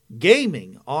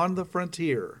Gaming on the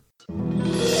Frontier.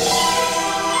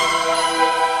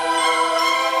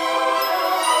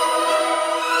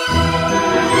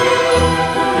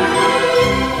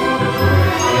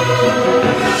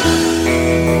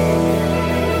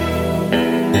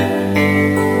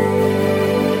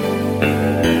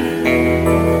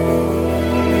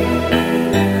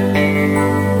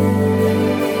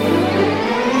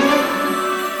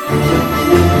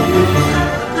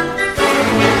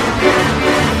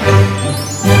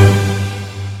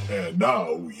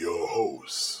 Now, your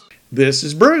hosts. This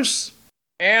is Bruce.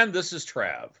 And this is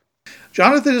Trav.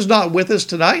 Jonathan is not with us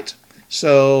tonight,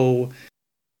 so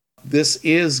this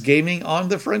is Gaming on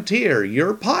the Frontier,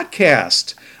 your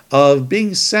podcast of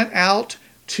being sent out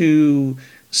to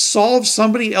solve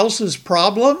somebody else's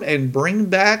problem and bring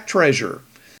back treasure.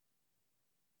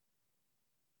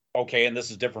 Okay, and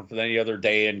this is different from any other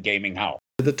day in gaming how?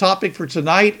 The topic for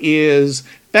tonight is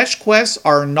fetch quests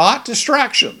are not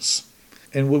distractions.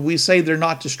 And when we say they're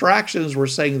not distractions, we're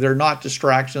saying they're not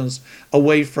distractions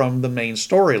away from the main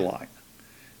storyline.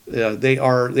 They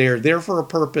are there for a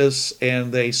purpose,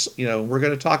 and we're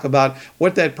going to talk about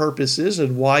what that purpose is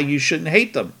and why you shouldn't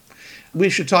hate them. We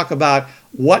should talk about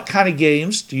what kind of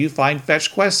games do you find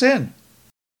fetch quests in?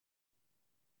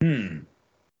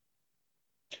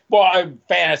 Well,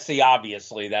 fantasy,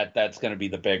 obviously, that's going to be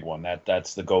the big one.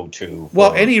 That's the go-to.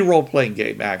 Well, any role-playing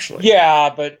game, actually.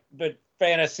 Yeah, but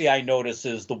fantasy, I notice,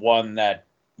 is the one that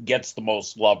gets the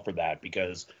most love for that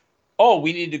because,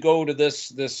 we need to go to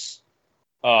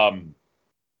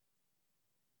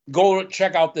go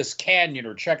check out this canyon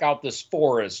or check out this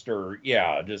forest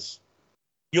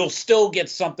you'll still get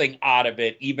something out of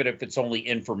it, even if it's only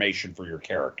information for your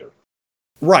character.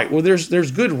 Right. Well, there's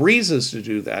good reasons to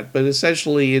do that, but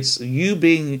essentially it's you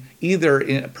being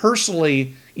either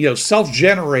personally,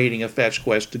 self-generating a fetch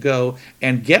quest to go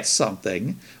and get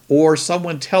something, or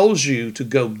someone tells you to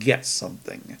go get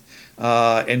something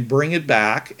and bring it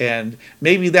back, and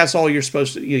maybe that's all you're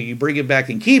supposed to. You bring it back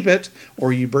and keep it,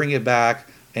 or you bring it back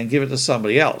and give it to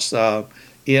somebody else.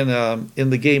 In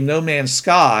the game No Man's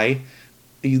Sky,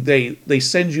 they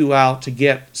send you out to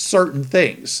get certain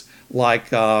things,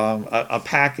 like a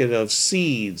packet of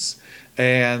seeds,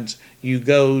 and you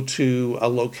go to a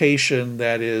location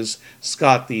that is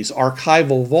got these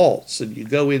archival vaults, and you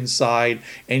go inside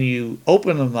and you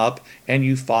open them up and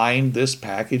you find this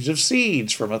package of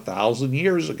seeds from 1,000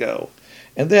 years ago.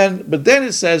 But then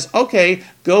it says, okay,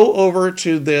 go over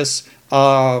to this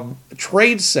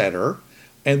trade center,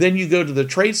 and then you go to the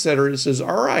trade center and it says,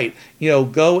 all right,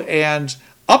 go and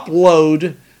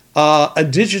upload a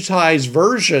digitized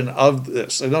version of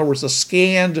this. In other words, a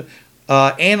scanned,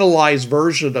 analyzed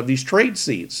version of these trade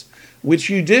seeds, which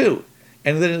you do.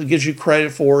 And then it gives you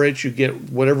credit for it. You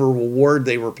get whatever reward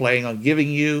they were planning on giving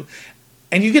you.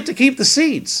 And you get to keep the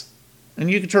seeds.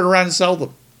 And you can turn around and sell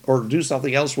them or do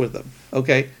something else with them.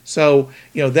 Okay? So,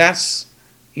 that's,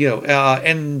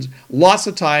 and lots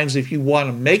of times if you want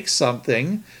to make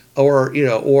something or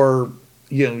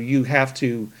you have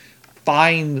to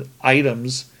find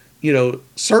items,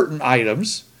 certain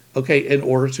items, okay, in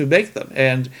order to make them.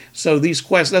 And so these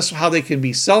quests, that's how they can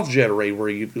be self-generated, where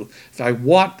if I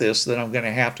want this, then I'm going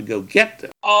to have to go get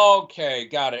them. Okay,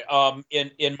 got it.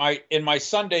 In my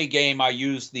Sunday game, I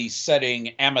used the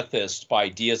setting Amethyst by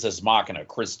Diaz's Machina.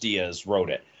 Chris Diaz wrote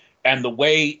it. And the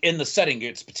way in the setting,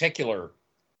 it's particular,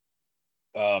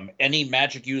 any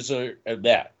magic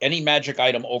any magic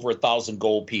item over 1,000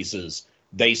 gold pieces,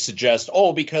 they suggest,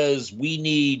 because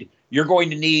you're going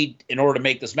to need, in order to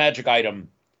make this magic item,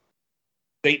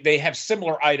 they have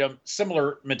similar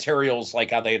materials, like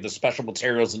how they have the special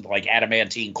materials and like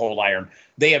adamantine, cold iron.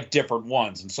 They have different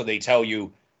ones. And so they tell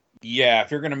you, if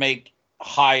you're going to make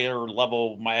higher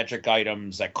level magic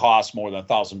items that cost more than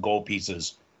 1,000 gold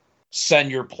pieces, send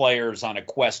your players on a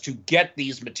quest to get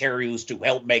these materials to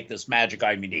help make this magic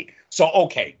item unique. So,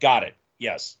 okay, got it.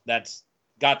 Yes, that's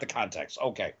got the context.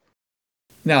 Okay.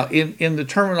 Now, in the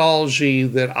terminology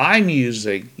that I'm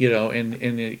using, and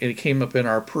it came up in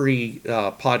our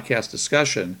pre-podcast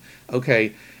discussion,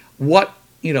 okay,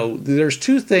 there's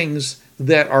two things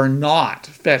that are not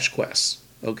fetch quests,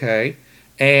 okay?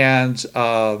 And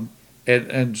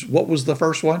what was the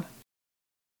first one?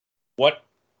 What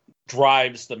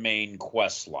drives the main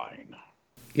quest line?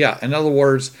 Yeah, in other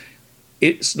words,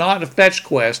 it's not a fetch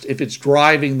quest if it's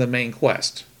driving the main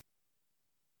quest.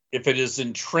 If it is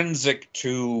intrinsic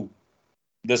to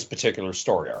this particular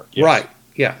story arc. Yes. Right.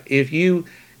 Yeah. If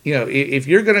if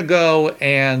you're going to go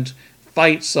and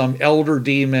fight some elder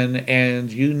demon and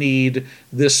you need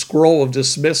this scroll of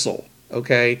dismissal,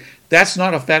 okay, that's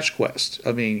not a fetch quest.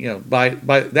 I mean, by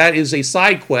that is a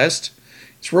side quest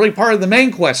It's really part of the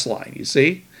main quest line, you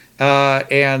see. But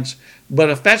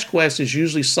a fetch quest is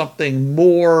usually something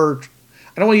more.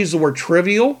 I don't want to use the word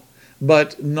trivial,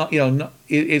 but not,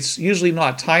 it's usually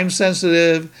not time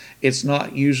sensitive. It's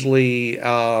not usually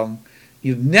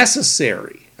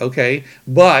necessary. Okay,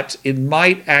 but it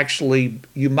might actually,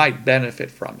 you might benefit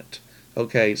from it.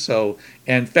 Okay, so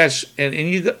and fetch and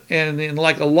in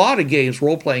like a lot of games,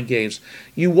 role playing games,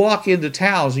 you walk into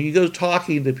towns and you go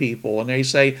talking to people and they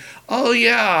say, "Oh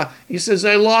yeah," he says,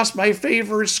 "I lost my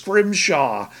favorite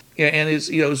scrimshaw, and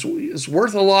it's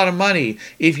worth a lot of money.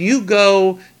 If you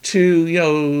go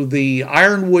to the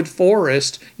Ironwood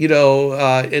Forest,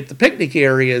 at the picnic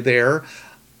area there,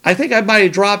 I think I might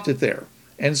have dropped it there."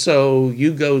 And so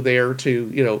you go there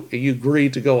you agree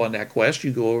to go on that quest.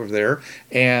 You go over there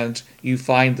and you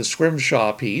find the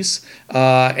scrimshaw piece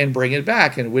and bring it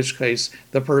back, in which case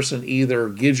the person either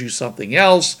gives you something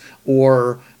else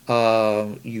or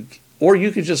you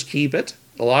can just keep it.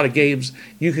 A lot of games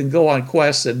you can go on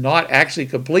quests and not actually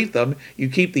complete them. You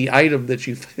keep the item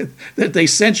that they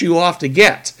sent you off to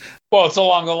get. Well, it's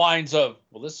along the lines of,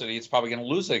 well, this idiot's probably going to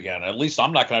lose it again. At least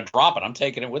I'm not going to drop it. I'm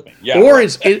taking it with me. Yeah. Or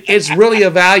it's really a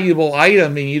valuable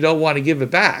item and you don't want to give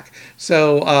it back.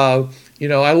 So,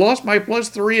 I lost my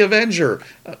 +3 Avenger.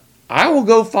 I will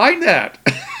go find that.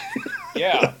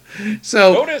 Yeah.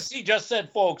 So notice he just said,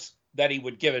 folks, that he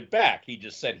would give it back. He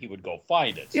just said he would go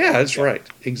find it. So, yeah, that's right.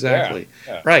 Exactly.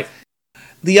 Yeah. Right.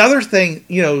 The other thing,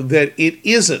 that it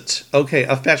isn't,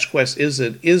 a fetch quest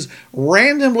is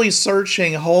randomly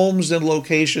searching homes and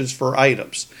locations for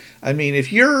items. I mean,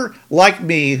 if you're like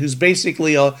me, who's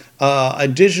basically a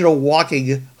digital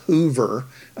walking Hoover,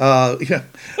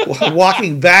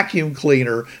 walking vacuum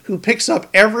cleaner, who picks up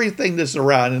everything that's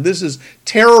around, and this is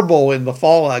terrible in the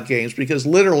Fallout games because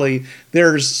literally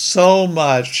there's so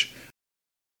much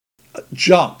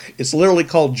junk. It's literally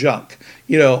called junk,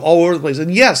 all over the place.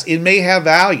 And yes, it may have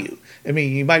value. I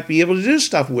mean, you might be able to do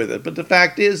stuff with it. But the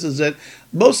fact is that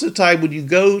most of the time when you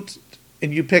go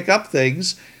and you pick up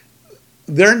things,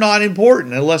 they're not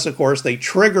important unless, of course, they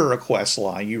trigger a quest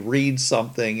line. You read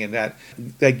something and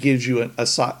that gives you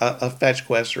a fetch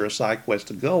quest or a side quest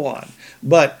to go on.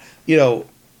 But,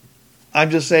 I'm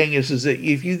just saying is that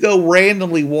if you go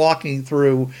randomly walking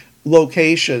through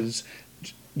locations,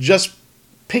 just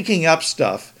picking up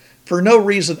stuff for no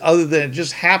reason other than it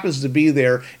just happens to be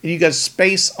there and you got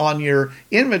space on your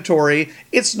inventory,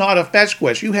 it's not a fetch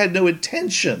quest. You had no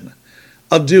intention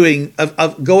of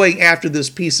going after this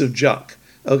piece of junk.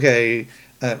 Okay,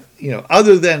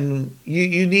 other than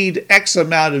you need X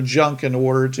amount of junk in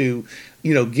order to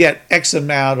get X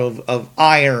amount of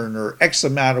iron or X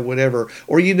amount of whatever,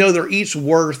 or they're each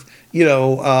worth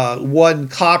one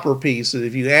copper piece, and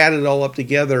if you add it all up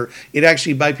together, it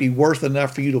actually might be worth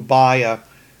enough for you to buy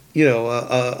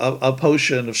a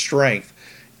potion of strength.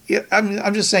 Yeah,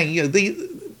 I'm just saying,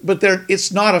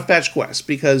 it's not a fetch quest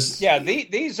because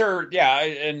these are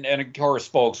and of course,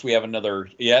 folks, we have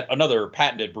yet another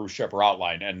patented Bruce Shepard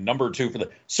outline, and number 2 for the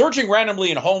searching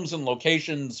randomly in homes and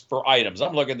locations for items.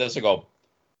 I'm looking at this and go,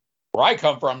 where I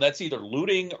come from, that's either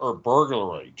looting or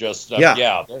burglary. Just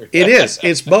it is.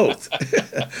 It's both,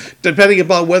 depending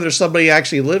upon whether somebody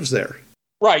actually lives there.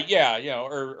 Right. Yeah.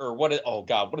 Or what? Oh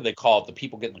God, what do they call it? The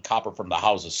people getting the copper from the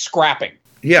houses, scrapping.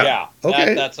 Yeah. Yeah.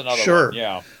 Okay. That's another sure. one.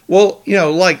 Yeah. Well,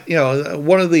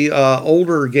 one of the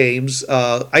older games,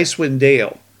 Icewind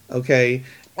Dale. Okay.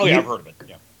 Oh yeah, I've heard of it.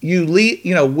 Yeah. You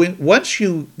leave. Once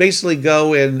you basically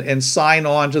go and sign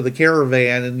on to the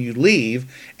caravan and you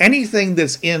leave, anything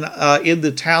that's in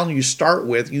the town you start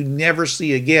with, you never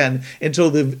see again until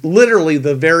literally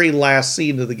the very last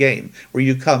scene of the game where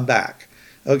you come back.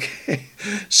 Okay.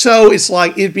 So it's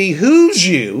like it behooves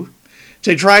you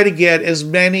to try to get as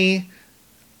many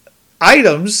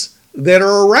items that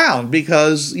are around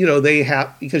because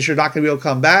because you're not going to be able to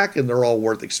come back, and they're all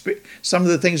worth some of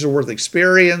the things are worth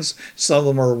experience, some of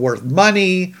them are worth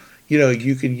money.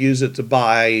 You can use it to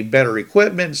buy better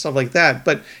equipment and stuff like that.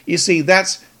 But you see,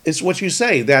 it's what you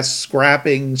say. That's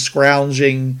scrapping,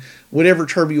 scrounging, whatever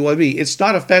term you want to be. It's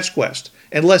not a fetch quest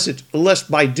unless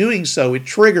by doing so it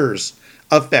triggers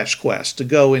a fetch quest to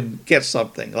go and get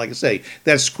something. Like I say,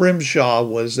 that scrimshaw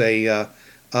was an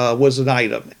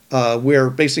item where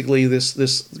basically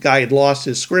this guy had lost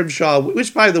his scrimshaw,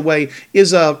 which, by the way,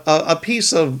 is a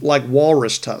piece of like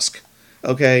walrus tusk,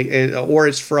 okay, or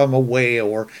it's from a whale,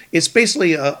 or it's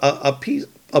basically a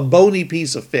bony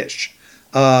piece of fish,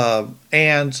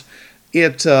 and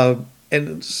it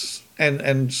and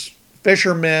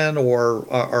fishermen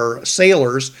or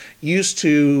sailors used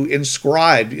to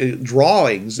inscribe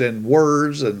drawings and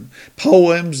words and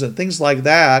poems and things like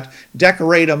that,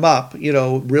 decorate them up,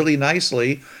 really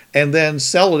nicely, and then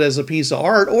sell it as a piece of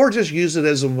art or just use it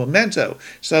as a memento.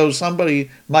 So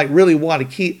somebody might really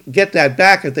want to get that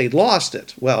back if they'd lost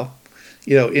it. Well,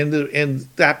 in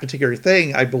that particular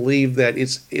thing, I believe that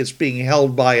it's being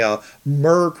held by a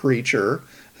mer creature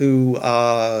who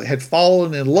had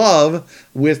fallen in love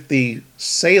with the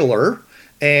sailor,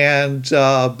 and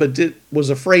but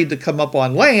was afraid to come up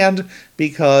on land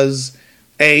because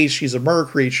A, she's a mer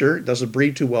creature, doesn't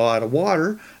breathe too well out of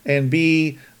water, and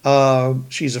B,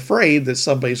 she's afraid that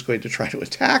somebody's going to try to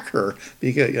attack her.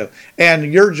 Because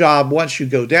and your job once you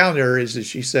go down there is that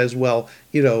she says, well,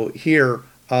 here,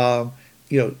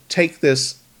 take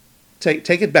this, take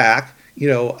it back.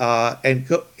 And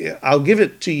go, I'll give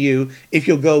it to you if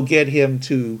you'll go get him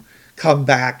to come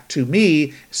back to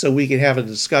me so we can have a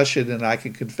discussion and I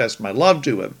can confess my love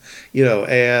to him.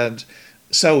 And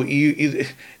so you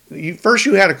first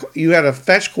you had a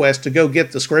fetch quest to go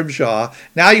get the Scrimshaw.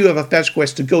 Now you have a fetch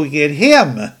quest to go get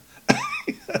him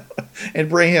and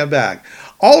bring him back.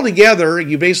 Altogether,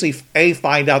 you basically A,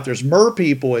 find out there's mer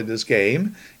people in this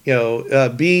game.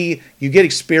 B, you get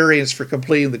experience for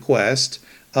completing the quest.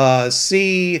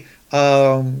 C,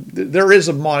 there is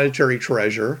a monetary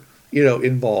treasure,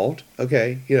 involved.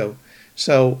 Okay,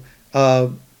 so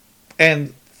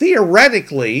and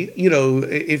theoretically,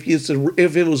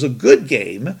 if it was a good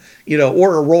game,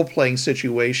 or a role playing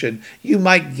situation, you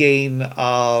might gain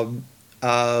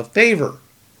favor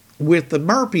with the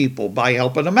mer people by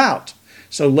helping them out.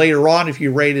 So later on, if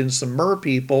you raid in some mer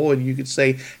people and you could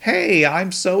say, hey,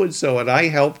 I'm so-and-so, and I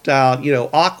helped out,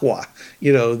 Aqua,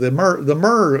 the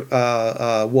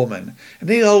mer woman. And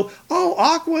they go, oh,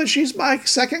 Aqua, she's my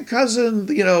second cousin,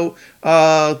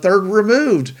 third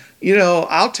removed.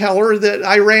 I'll tell her that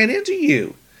I ran into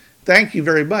you. Thank you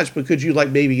very much, but could you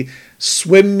maybe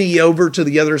swim me over to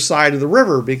the other side of the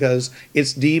river because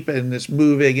it's deep and it's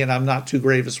moving and I'm not too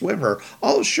great of a swimmer?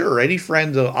 Oh, sure. Any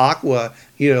friend of Aqua,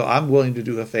 I'm willing to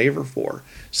do a favor for.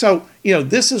 So,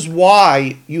 this is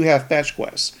why you have fetch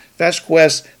quests. Fetch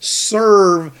quests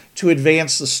serve to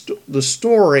advance the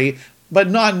story, but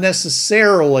not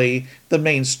necessarily the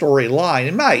main storyline.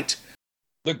 It might.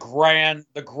 The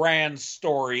grand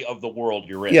story of the world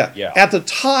you're in. Yeah. At the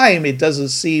time, it doesn't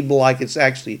seem like it's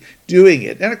actually doing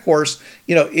it. And of course,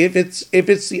 if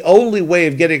it's the only way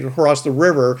of getting across the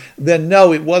river, then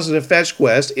no, it wasn't a fetch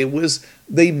quest. It was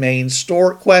the main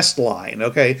quest line.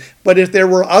 Okay. But if there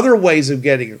were other ways of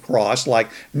getting across, like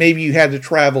maybe you had to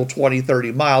travel 20,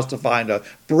 30 miles to find a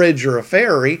bridge or a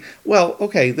ferry, well,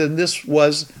 okay, then this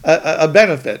was a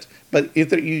benefit. But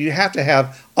you have to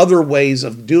have other ways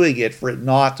of doing it for it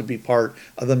not to be part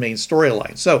of the main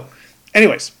storyline. So,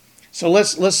 anyways, so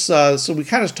so we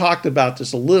kind of talked about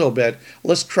this a little bit.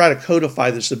 Let's try to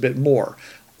codify this a bit more.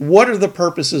 What are the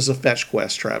purposes of fetch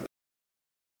quests, Travis?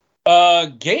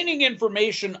 Gaining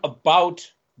information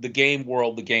about the game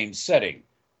world, the game setting,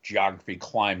 geography,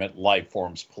 climate, life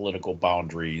forms, political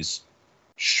boundaries,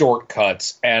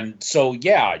 shortcuts, and so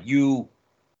you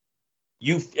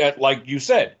like you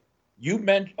said. You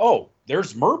meant, oh,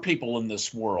 there's mer people in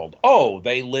this world. Oh,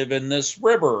 they live in this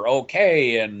river.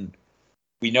 Okay, and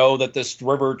we know that this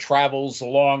river travels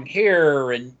along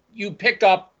here. And you pick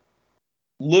up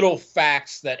little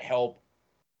facts that help,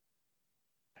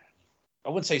 I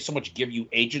wouldn't say so much give you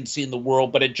agency in the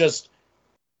world, but it just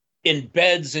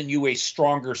embeds in you a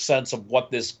stronger sense of what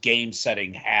this game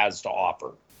setting has to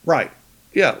offer. Right.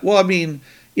 Yeah. Well, I mean,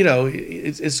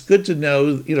 it's good to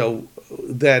know,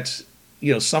 that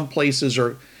some places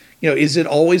are, is it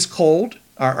always cold?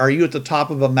 Are you at the top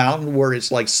of a mountain where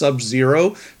it's like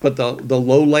sub-zero, but the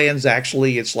lowlands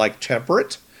actually it's like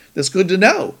temperate? That's good to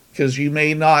know because you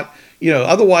may not,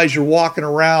 otherwise you're walking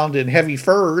around in heavy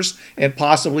furs and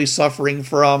possibly suffering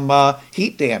from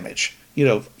heat damage.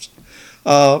 It's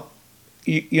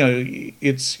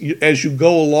as you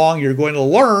go along, you're going to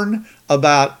learn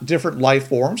about different life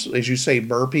forms. As you say,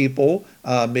 mer people.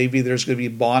 Maybe there's going to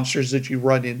be monsters that you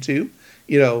run into.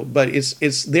 But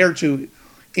it's there to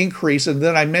increase. And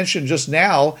then I mentioned just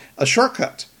now a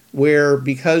shortcut where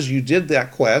because you did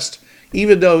that quest,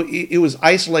 even though it was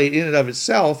isolated in and of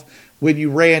itself, when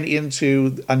you ran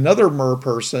into another mer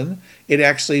person, it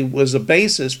actually was a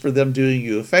basis for them doing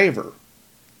you a favor.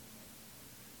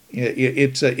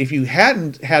 If you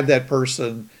hadn't had that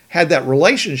person, had that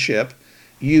relationship,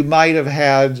 you might have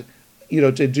had,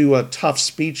 to do a tough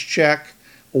speech check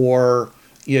or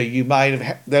you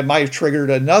might that might have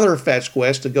triggered another fetch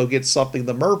quest to go get something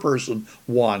the mer person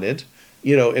wanted,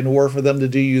 in order for them to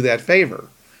do you that favor.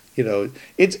 You know,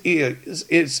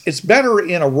 it's better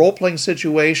in a role playing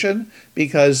situation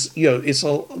because there's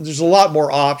a lot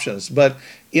more options. But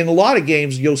in a lot of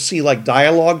games, you'll see like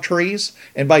dialogue trees,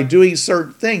 and by doing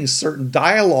certain things, certain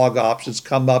dialogue options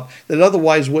come up that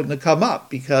otherwise wouldn't have come up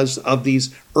because of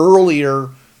these earlier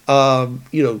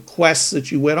quests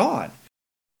that you went on.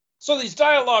 So these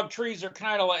dialogue trees are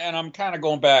kind of like, and I'm kind of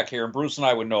going back here, and Bruce and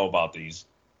I would know about these.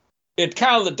 The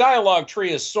dialogue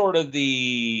tree is sort of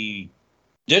the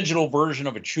digital version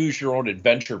of a choose your own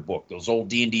adventure book, those old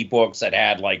D&D books that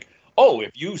had like, oh,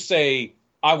 if you say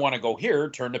I want to go here,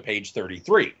 turn to page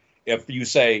 33. If you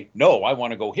say no, I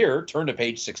want to go here, turn to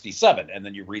page 67, and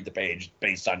then you read the page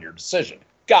based on your decision.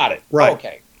 Got it. Right.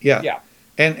 Okay. Yeah.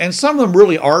 And some of them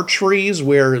really are trees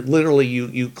where literally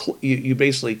you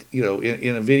basically,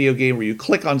 in a video game where you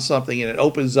click on something and it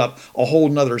opens up a whole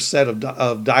nother set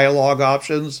of dialogue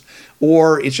options,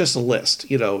 or it's just a list.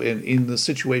 In the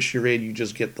situation you're in, you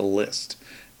just get the list.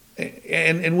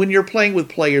 And when you're playing with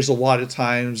players, a lot of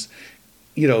times,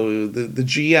 the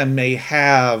GM may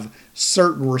have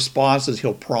certain responses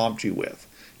he'll prompt you with.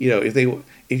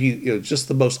 If just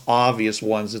the most obvious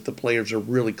ones that the players are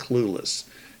really clueless.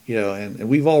 And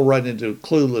we've all run into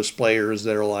clueless players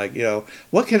that are like,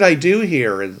 what can I do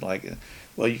here? And like,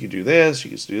 well, you can do this,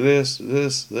 you can do this,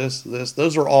 this.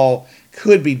 Those are all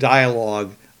could be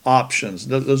dialogue options.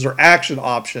 Those are action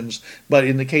options. But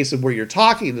in the case of where you're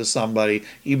talking to somebody,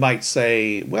 you might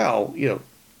say, well,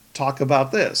 talk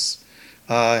about this.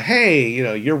 Hey,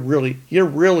 you're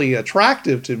really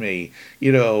attractive to me,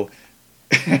 and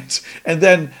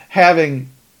then having,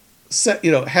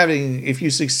 if you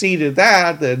succeeded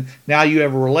that, then now you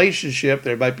have a relationship.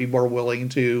 They might be more willing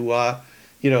to,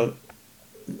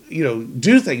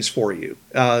 do things for you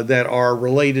that are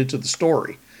related to the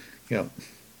story.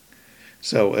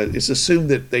 So it's assumed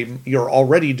that you're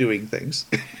already doing things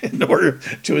in order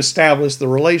to establish the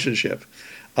relationship.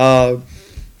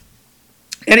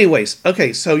 Anyways,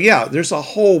 okay, so yeah, there's a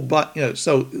whole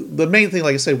so the main thing,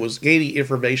 like I said, was gaining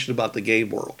information about the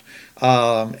game world.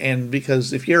 And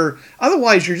because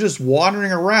otherwise you're just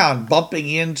wandering around bumping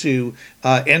into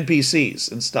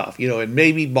NPCs and stuff, and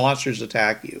maybe monsters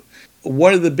attack you.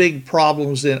 One of the big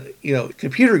problems in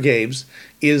computer games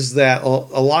is that a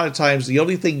lot of times the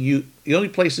only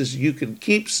places you can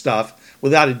keep stuff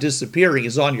without it disappearing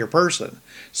is on your person.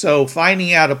 So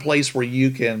finding out a place where you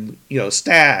can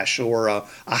stash, or a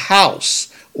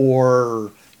house,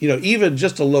 or even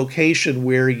just a location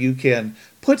where you can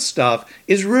put stuff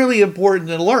is really important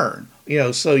to learn,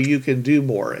 so you can do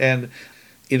more. And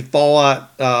in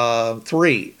Fallout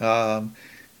 3,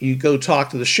 you go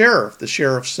talk to the sheriff. The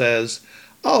sheriff says,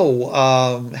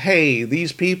 hey,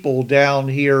 these people down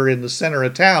here in the center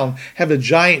of town have a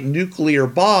giant nuclear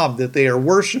bomb that they are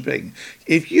worshiping.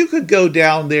 If you could go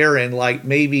down there and like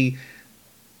maybe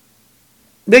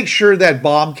make sure that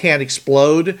bomb can't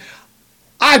explode,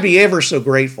 I'd be ever so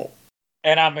grateful.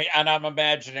 And I'm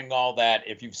imagining all that.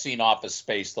 If you've seen Office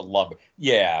Space, the love.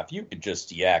 Yeah, if you could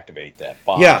just deactivate that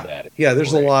bomb. Yeah,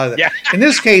 there's great. A lot of that. Yeah. In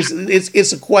this case,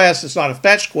 it's a quest. It's not a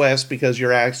fetch quest because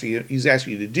he's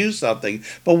asking you to do something.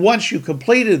 But once you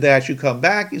completed that, you come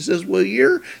back. He says, "Well,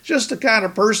 you're just the kind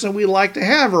of person we like to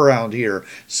have around here.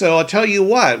 So I'll tell you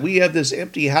what. We have this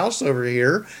empty house over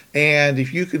here, and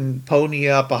if you can pony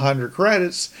up 100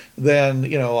 credits, then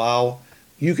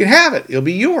you can have it. It'll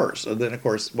be yours." And then, of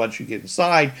course, once you get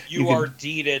inside, you are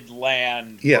deeded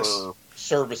land for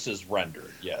services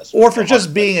rendered. Yes, or for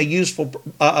just being a useful,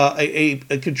 a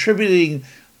contributing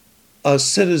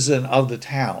citizen of the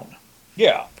town.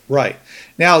 Yeah, right.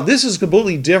 Now, this is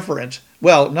completely different.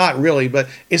 Well, not really, but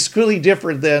it's completely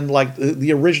different than like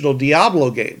the original Diablo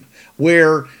game,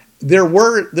 where there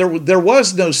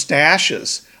was no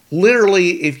stashes.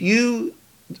 Literally, if you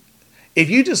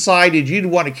decided you'd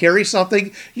want to carry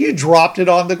something, you dropped it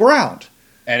on the ground.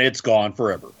 And it's gone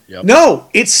forever. Yep. No,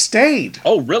 it stayed.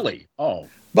 Oh, really? Oh.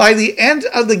 By the end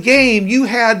of the game, you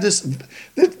had this,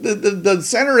 the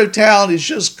center of town is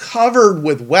just covered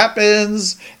with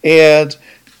weapons and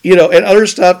other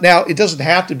stuff. Now, it doesn't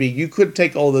have to be. You could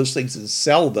take all those things and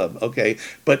sell them, okay?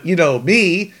 But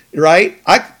me, right?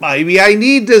 Maybe I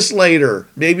need this later.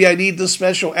 Maybe I need the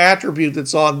special attribute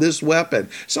that's on this weapon.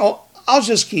 So I'll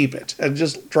just keep it and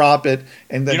just drop it.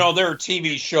 And then, there are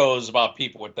TV shows about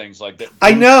people with things like that.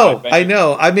 I know.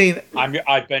 I mean,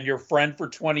 I've been your friend for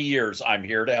 20 years. I'm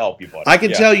here to help you, buddy. I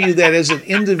can tell you that as an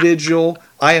individual,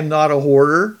 I am not a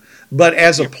hoarder. But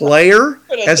as a player,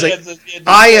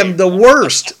 I am the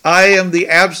worst. I am the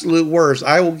absolute worst.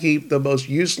 I will keep the most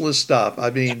useless stuff. I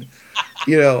mean,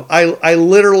 I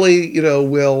literally,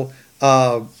 will.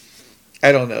 I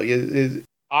don't know.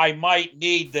 I might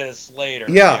need this later.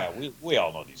 Yeah. We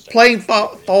all know these things. Playing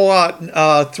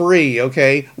Fallout 3,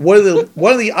 okay, one of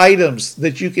the items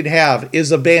that you can have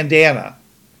is a bandana.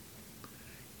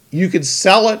 You can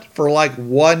sell it for like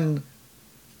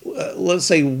let's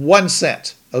say 1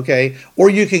 cent, okay, or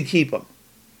you can keep them.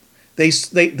 They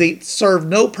serve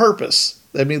no purpose.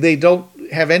 I mean, they don't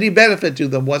have any benefit to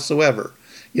them whatsoever.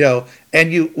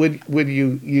 And you when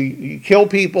you kill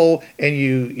people and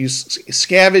you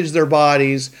scavenge their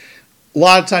bodies, a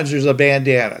lot of times there's a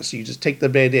bandana. So you just take the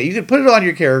bandana. You can put it on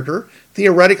your character.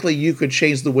 Theoretically, you could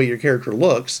change the way your character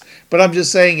looks. But I'm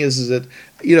just saying is that,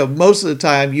 most of the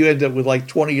time you end up with like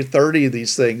 20 or 30 of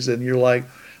these things. And you're like,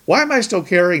 why am I still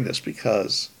carrying this?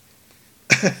 Because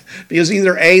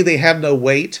either A, they have no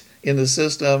weight in the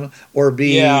system, or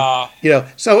B,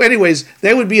 so anyways,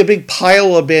 that would be a big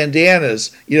pile of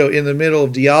bandanas, in the middle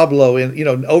of Diablo and,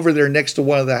 over there next to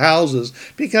one of the houses,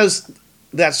 because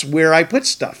that's where I put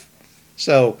stuff.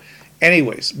 So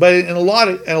anyways, but in a lot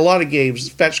of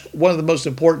games, one of the most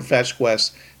important fetch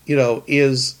quests,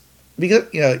 is because,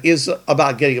 is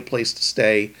about getting a place to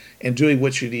stay and doing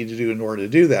what you need to do in order to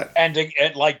do that. And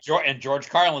like George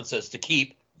Carlin says, to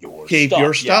keep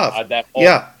your stuff.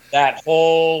 That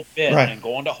whole bit, right. And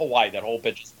going to Hawaii, that whole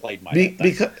bit just played my head.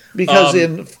 Because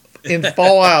in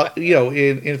Fallout,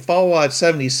 in Fallout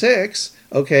 76,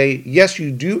 okay, yes,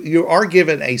 you are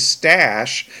given a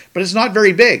stash, but it's not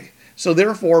very big. So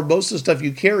therefore, most of the stuff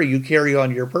you carry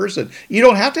on your person. You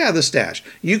don't have to have the stash.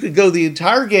 You could go the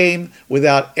entire game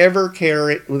without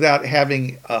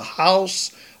having a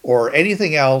house or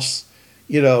anything else.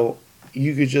 You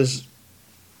could just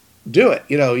do it.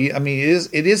 I mean,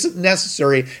 it isn't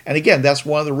necessary. And again, that's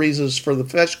one of the reasons for the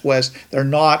fetch quests. They're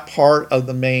not part of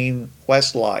the main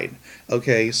quest line.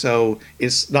 Okay, so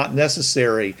it's not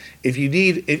necessary. If you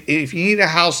need a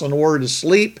house in order to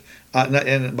sleep,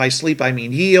 and by sleep I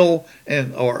mean heal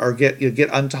or get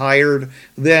untired,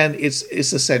 then it's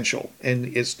essential, and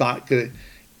it's not good.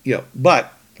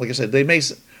 But like I said, they may.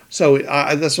 So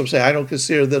that's what I'm saying. I don't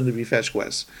consider them to be fetch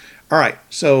quests. All right,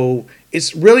 so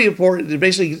it's really important to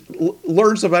basically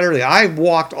learn about everything. I've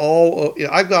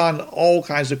gone all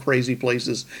kinds of crazy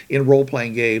places in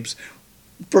role-playing games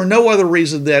for no other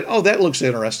reason than, that looks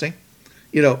interesting,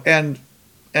 and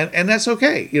that's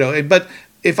okay, but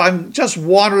if I'm just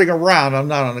wandering around, I'm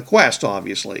not on a quest,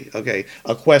 obviously, okay,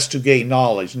 a quest to gain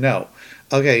knowledge, no,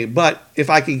 okay, but if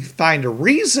I can find a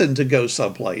reason to go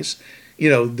someplace,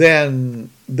 then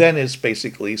it's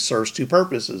basically serves two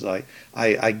purposes.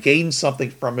 I gain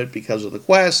something from it because of the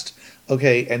quest,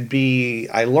 okay, and B,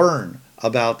 I learn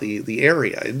about the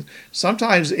area. And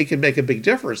sometimes it can make a big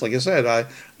difference. Like I said,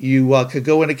 you could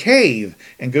go in a cave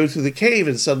and go through the cave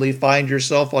and suddenly find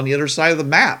yourself on the other side of the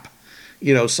map,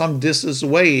 some distance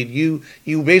away. And you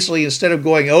basically, instead of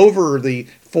going over the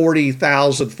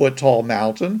 40,000 foot tall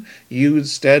mountain, you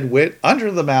instead went under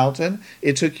the mountain.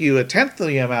 It took you a tenth of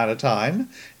the amount of time,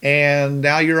 and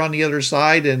now you're on the other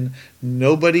side, and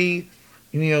nobody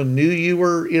knew you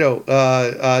were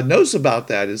knows about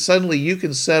that. And suddenly you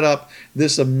can set up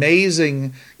this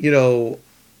amazing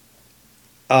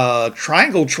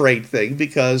triangle trade thing,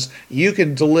 because you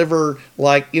can deliver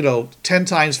 10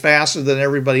 times faster than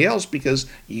everybody else because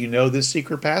this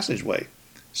secret passageway.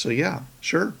 So yeah,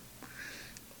 sure.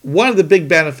 One of the big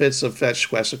benefits of fetch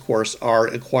quests, of course, are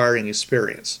acquiring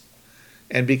experience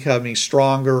and becoming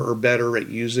stronger or better at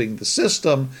using the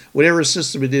system, whatever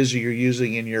system it is you're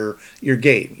using in your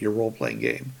game, your role-playing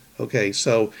game. Okay,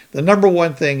 so the number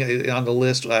one thing on the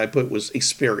list I put was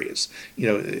experience.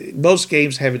 Most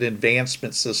games have an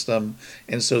advancement system,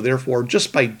 and so therefore,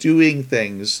 just by doing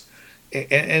things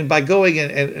and by going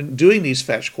and doing these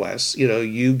fetch quests,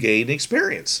 you gain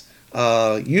experience.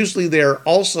 Usually they're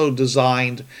also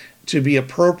designed to be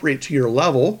appropriate to your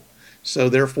level, so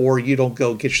therefore you don't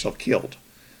go get yourself killed.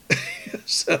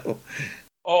 So,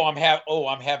 I'm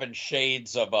having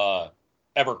shades of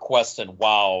EverQuest and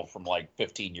WoW from like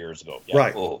 15 years ago. Yeah.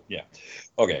 Right. Oh, yeah.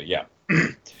 Okay. Yeah.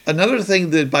 Another thing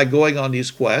that by going on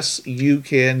these quests, you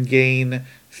can gain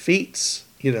feats,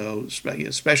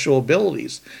 special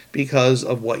abilities because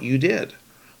of what you did.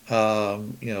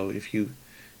 If you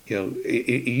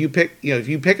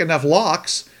pick enough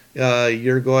locks,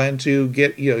 you're going to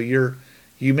get, you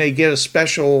may get a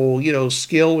special,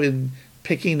 skill in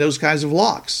picking those kinds of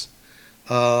locks.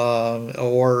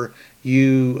 Or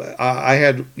I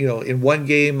had, in one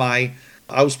game, I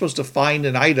was supposed to find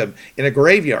an item in a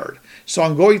graveyard. So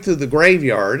I'm going through the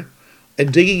graveyard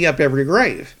and digging up every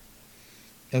grave.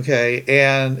 Okay.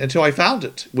 And until I found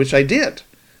it, which I did.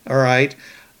 All right.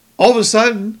 All of a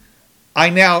sudden, I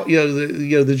now,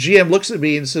 the GM looks at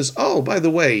me and says, "Oh, by the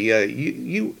way,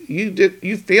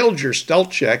 you failed your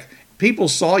stealth check. People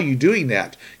saw you doing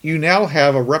that. You now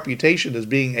have a reputation as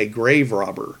being a grave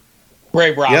robber."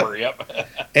 Grave Yep, robber. Yep.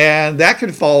 and that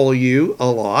can follow you a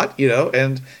lot,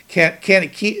 And can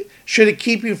it keep? Should it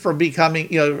keep you from becoming,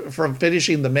 from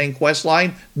finishing the main quest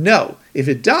line? No. If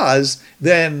it does,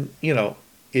 then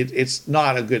it's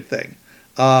not a good thing.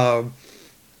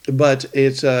 But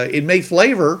it may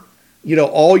flavor,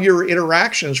 all your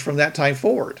interactions from that time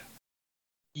forward.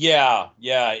 Yeah.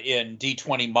 In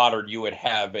D20 Modern, you would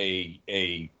have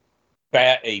a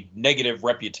negative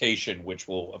reputation, which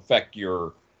will affect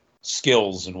your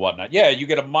skills and whatnot. Yeah, you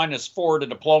get a -4 to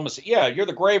diplomacy. Yeah, you're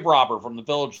the grave robber from the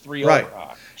village 3 Right. over.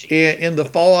 Oh, In the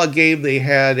Fallout game, they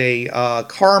had a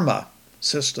karma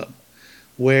system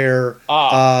where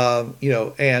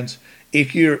and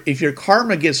if your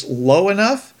karma gets low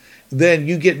enough, then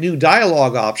you get new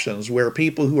dialogue options where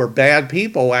people who are bad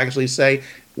people actually say,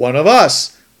 "One of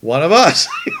us,"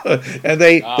 and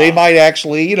they might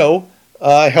actually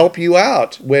help you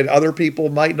out when other people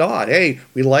might not. Hey,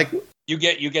 we like. You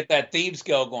get that thieves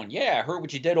guild going, yeah, I heard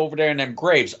what you did over there in them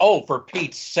graves. Oh, for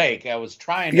Pete's sake, I was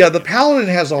trying to... Yeah, the paladin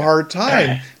has a hard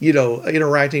time,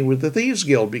 interacting with the thieves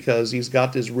guild because he's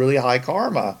got this really high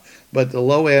karma. But the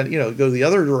low end, go the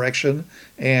other direction,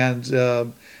 and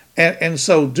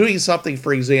so doing something,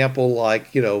 for example,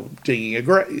 like digging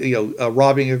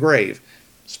robbing a grave,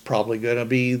 it's probably going to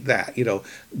be that.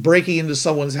 Breaking into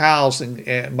someone's house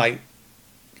and might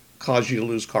cause you to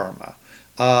lose karma.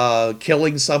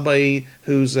 Killing somebody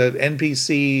who's an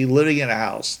NPC living in a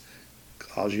house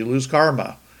cause you lose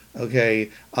karma. Okay.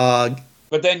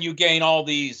 But then you gain all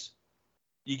these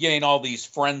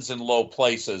friends in low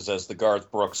places, as the Garth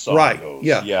Brooks song goes.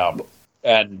 Yeah.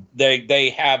 And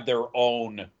they have their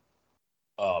own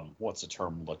what's the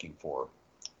term I'm looking for?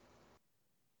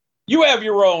 You have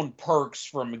your own perks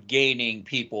from gaining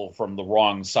people from the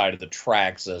wrong side of the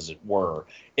tracks, as it were.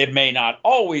 It may not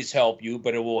always help you,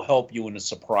 but it will help you in a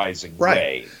surprising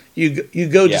way. You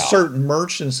go to certain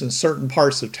merchants in certain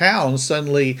parts of town,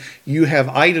 suddenly you have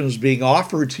items being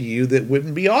offered to you that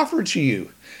wouldn't be offered to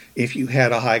you if you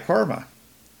had a high karma.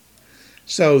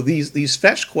 So these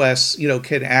fetch quests,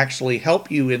 can actually help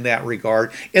you in that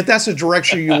regard if that's the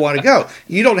direction you want to go.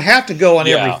 You don't have to go on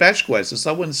every fetch quest. If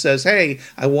someone says, "Hey,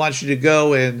 I want you to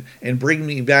go and bring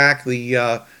me back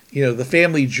the the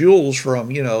family jewels from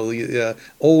the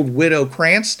old widow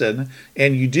Cranston,"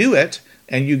 and you do it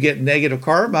and you get negative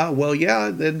karma, well,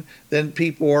 then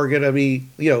people are going to be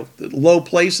low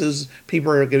places.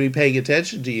 People are going to be paying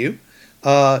attention to you.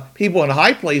 People in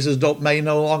high places may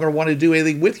no longer want to do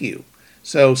anything with you.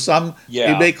 So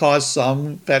it may cause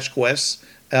some fetch quests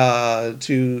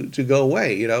to go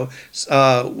away.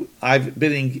 I've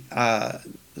been in.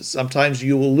 Sometimes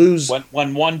you will lose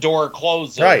when one door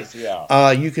closes. Right.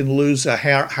 Yeah. You can lose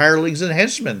hirelings and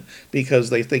henchmen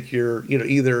because they think you're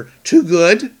either too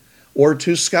good or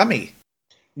too scummy.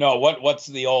 No, what's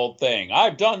the old thing?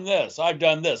 I've done this,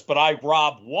 but I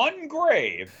robbed one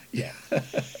grave. Yeah.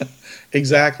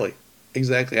 Exactly.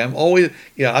 I'm always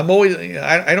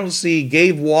I don't see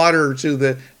gave water to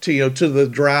the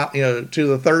drought, to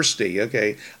the thirsty.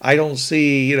 Okay. I don't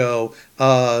see,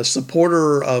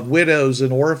 supporter of widows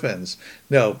and orphans.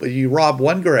 No, but you rob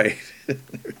one grave.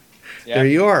 There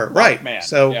you are. Mark right. Man.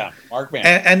 So Mark Man.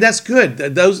 And that's good.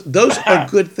 Those are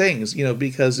good things,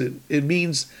 because it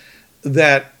means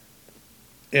that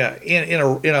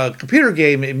in a computer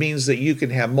game, it means that you can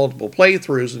have multiple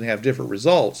playthroughs and have different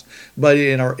results. But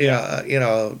in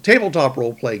a tabletop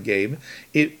role play game,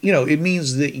 it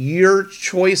means that your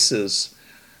choices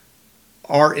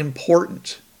are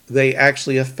important. They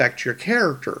actually affect your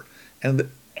character, and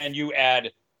you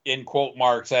add in quote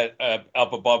marks up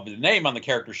above the name on the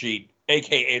character sheet,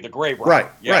 aka the grave robber. Right.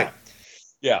 Right.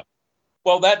 Yeah.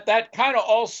 Well, that kind of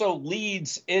also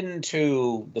leads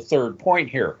into the third point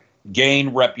here. Gain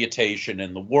reputation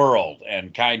in the world,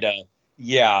 and kind of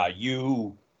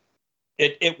it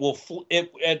will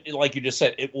like you just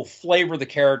said, it will flavor the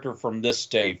character from this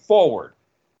day forward.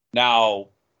 Now,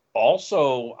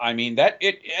 also, I mean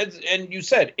and you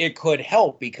said it could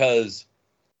help because,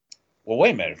 well,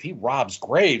 wait a minute, if he robs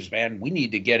graves, man, we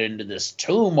need to get into this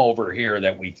tomb over here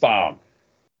that we found.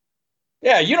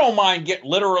 Yeah, you don't mind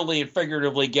literally and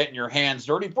figuratively getting your hands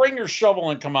dirty. Bring your shovel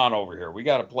and come on over here. We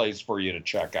got a place for you to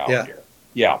check out here.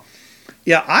 Yeah.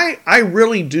 Yeah, I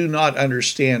really do not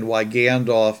understand why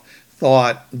Gandalf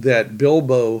thought that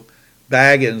Bilbo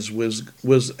Baggins was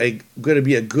going to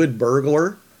be a good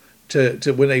burglar to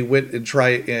when they went and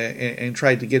tried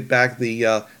to get back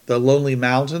the Lonely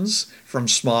Mountains from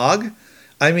Smaug.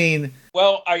 I mean,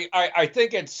 Well, I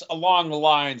think it's along the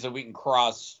lines that we can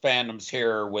cross fandoms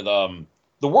here with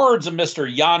the words of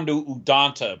Mr. Yandu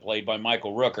Udanta, played by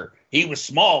Michael Rooker. He was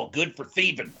small, good for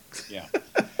thieving. Yeah.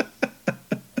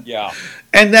 Yeah.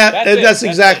 And That's it. that's That's it.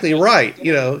 exactly right.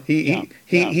 You know, Yeah.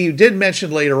 Yeah. he did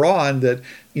mention later on that,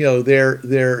 you know, they're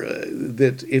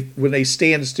that if when they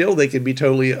stand still, they can be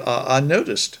totally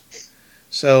unnoticed.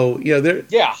 So you know, they're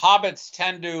Yeah, hobbits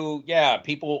tend to,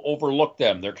 people overlook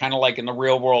them. They're kind of like in the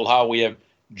real world how we have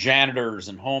janitors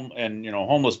and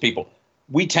homeless people.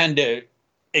 We tend to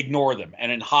ignore them.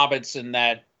 And in hobbits and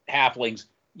that halflings,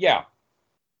 yeah.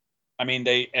 I mean,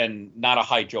 and not a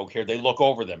height joke here, they look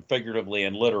over them figuratively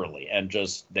and literally, and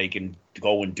just they can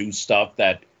go and do stuff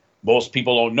that most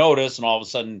people don't notice, and all of a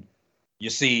sudden you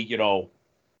see, a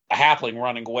halfling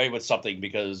running away with something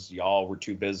because y'all were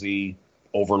too busy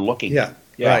overlooking yeah, him.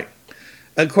 Yeah. right.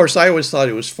 Of course, I always thought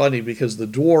it was funny because the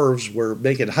dwarves were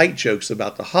making height jokes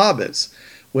about the hobbits,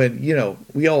 when you know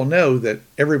we all know that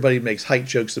everybody makes height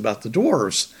jokes about the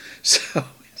dwarves. So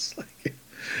it's like,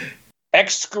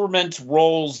 Excrement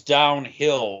rolls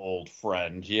downhill, old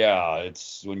friend. Yeah,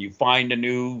 it's when you find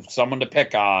someone to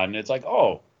pick on. It's like,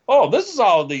 oh, this is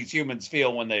how these humans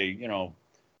feel when they,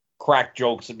 crack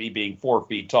jokes at me being 4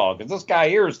 feet tall. Because this guy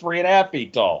here is 3.5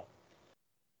 feet tall.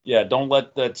 Yeah, don't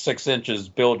let that 6 inches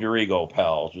build your ego,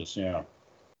 pal. Just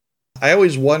I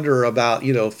always wonder about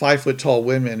 5 foot tall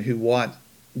women who want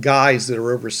guys that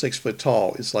are over 6 foot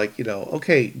tall. It's like,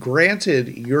 okay,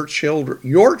 granted, your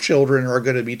children are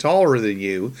going to be taller than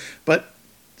you, but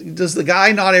does the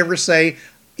guy not ever say,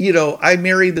 I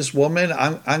married this woman,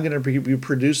 I'm going to be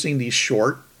producing these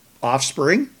short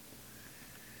offspring?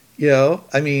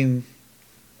 I mean,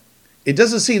 it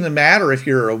doesn't seem to matter if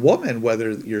you're a woman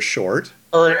whether you're short,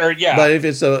 or yeah. but if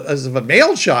it's as of a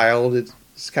male child,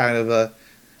 it's kind of a.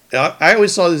 I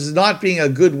always saw this as not being a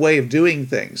good way of doing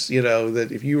things. That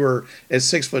if you were at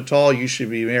 6 foot tall, you should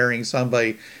be marrying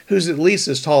somebody who's at least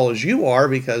as tall as you are,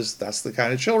 because that's the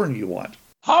kind of children you want.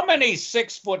 How many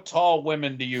 6 foot tall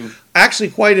women do you? Actually,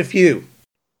 quite a few.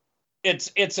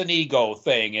 It's an ego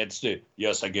thing.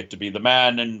 Yes, I get to be the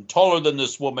man and taller than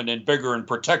this woman and bigger and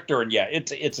protect her, and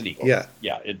it's an ego.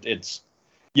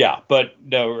 Yeah, but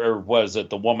no, or was it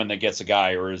the woman that gets a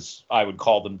guy, or as I would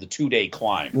call them, the 2-day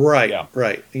climb? right, Yeah,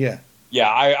 right, yeah. yeah.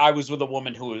 I was with a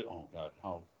woman who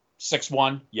was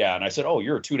 6'1", yeah, and I said, "Oh,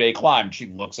 you're a 2-day climb." She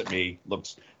looks at me,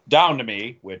 looks down to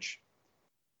me, which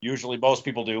usually most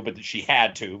people do, but she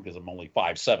had to because I'm only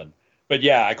 5'7". But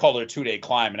yeah, I called it a 2-day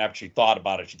climb, and after she thought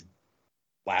about it, she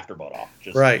laughed her butt off.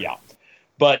 Just, right. Yeah.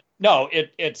 But no,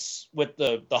 it's with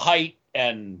the height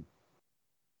and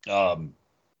Bilbo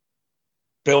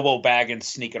Baggins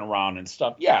sneaking around and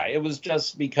stuff. Yeah, it was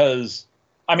just because,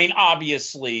 I mean,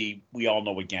 obviously we all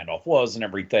know what Gandalf was and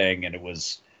everything, and it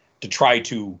was to try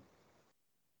to,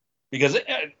 because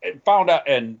it found out,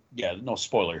 and yeah, no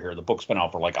spoiler here, the book's been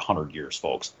out for like 100 years,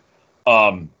 folks.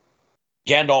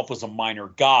 Gandalf was a minor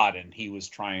god, and he was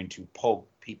trying to poke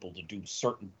people to do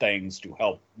certain things to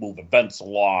help move events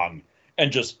along,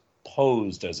 and just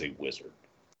posed as a wizard.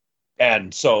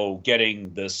 And so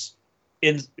getting this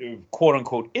quote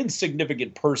unquote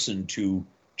insignificant person to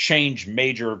change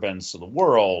major events of the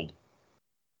world.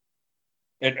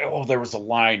 And there was a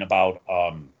line about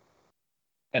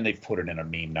and they've put it in a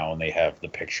meme now, and they have the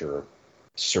picture of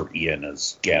Sir Ian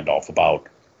as Gandalf, about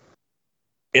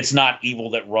it's not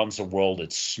evil that runs the world,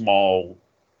 it's small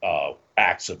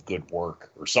acts of good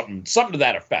work, or something to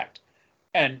that effect.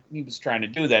 And he was trying to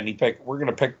do that, and we're going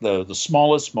to pick the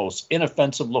smallest, most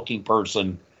inoffensive looking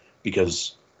person,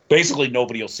 because basically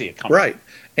nobody will see it coming. Right.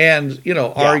 And,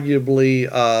 arguably,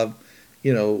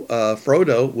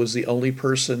 Frodo was the only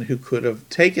person who could have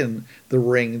taken the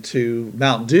ring to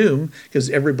Mount Doom, because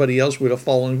everybody else would have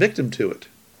fallen victim to it.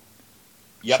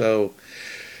 Yep. So,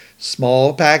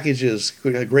 small packages,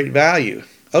 great value.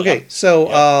 Okay, Yep.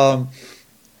 so,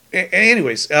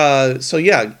 anyways,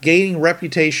 gaining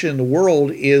reputation in the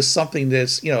world is something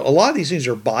that's, a lot of these things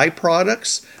are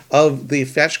byproducts of the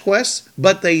fetch quests,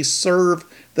 but they serve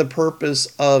the purpose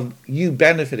of you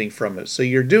benefiting from it. So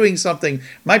you're doing something,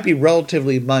 might be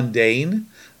relatively mundane,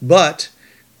 but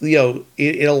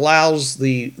it allows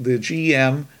the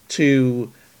GM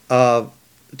to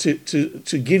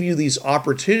give you these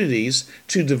opportunities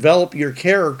to develop your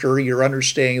character, your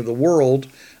understanding of the world,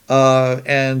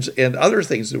 and other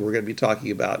things that we're going to be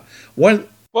talking about.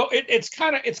 It's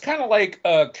kind of like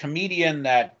a comedian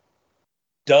that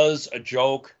does a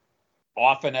joke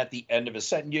often at the end of a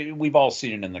set. We've all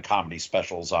seen it in the comedy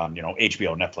specials on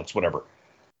HBO, Netflix, whatever.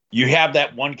 You have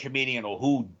that one comedian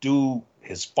who do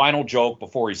his final joke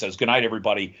before he says goodnight,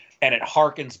 everybody, and it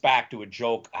harkens back to a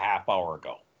joke a half hour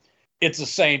ago. it's the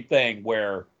same thing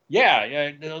where,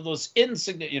 yeah, those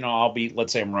insignificant,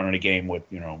 let's say I'm running a game with,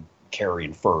 Carrie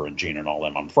and Fur and Gene and all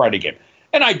them on Friday game.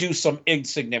 And I do some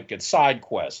insignificant side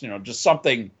quests, just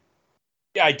something.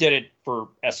 Yeah, I did it for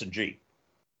S&G.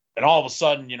 And all of a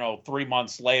sudden, 3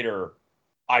 months later,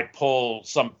 I pull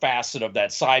some facet of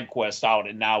that side quest out,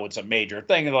 and now it's a major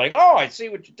thing. And they're like, oh, I see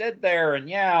what you did there. And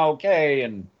yeah, okay.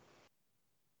 And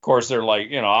of course, they're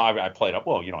like, I played up,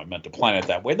 well, I meant to plan it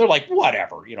that way. They're like,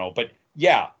 whatever, but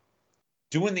yeah,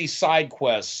 doing these side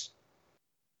quests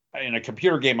in a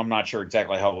computer game, I'm not sure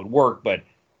exactly how it would work, but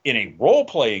in a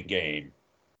role-playing game,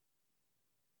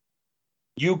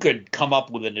 you could come up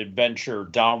with an adventure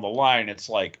down the line. It's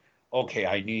like, okay,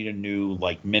 I need a new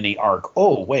mini arc.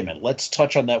 Oh, wait a minute. Let's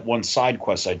touch on that one side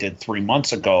quest I did 3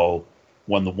 months ago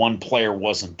when the one player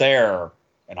wasn't there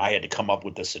and I had to come up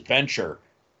with this adventure.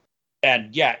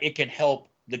 And yeah, it can help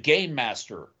the game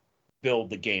master build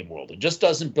the game world. It just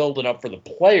doesn't build it up for the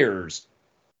players.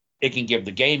 It can give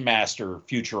the game master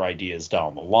future ideas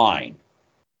down the line.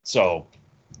 So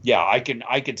yeah, I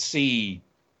could see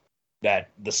that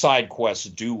the side quests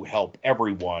do help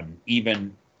everyone,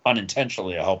 even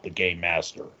unintentionally to help the game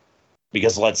master.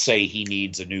 Because let's say he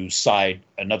needs another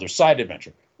side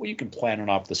adventure. Well, you can plan it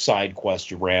off the side quest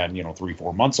you ran,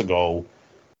 3-4 months ago,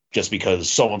 just because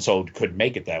so-and-so couldn't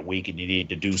make it that week and you need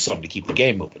to do something to keep the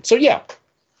game moving. So yeah.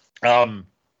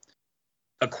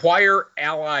 Acquire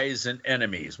allies and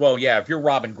enemies. Well, yeah, if you're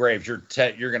Robin Graves,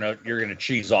 you're gonna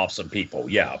cheese off some people.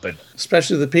 Yeah, but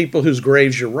especially the people whose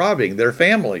graves you're robbing, their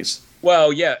families.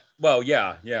 Well, yeah.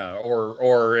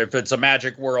 Or if it's a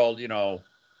magic world,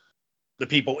 the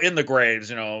people in the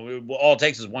graves, all it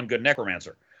takes is one good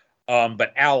necromancer.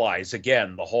 But allies,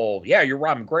 again, the whole, yeah, you're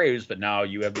Robin Graves, but now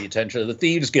you have the attention of the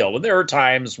Thieves Guild. And there are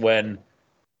times when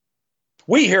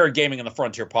we here at Gaming on the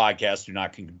Frontier podcast do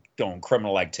not condone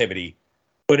criminal activity,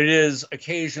 but it is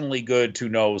occasionally good to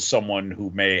know someone who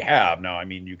may have. Now, I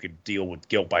mean, you could deal with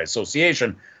guilt by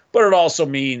association, but it also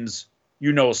means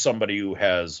somebody who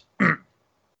has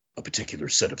a particular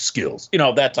set of skills,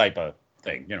 that type of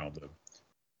thing, the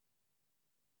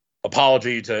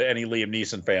apology to any Liam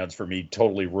Neeson fans for me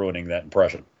totally ruining that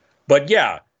impression. But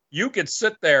yeah, you could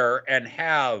sit there and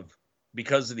have,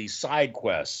 because of these side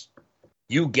quests,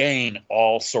 you gain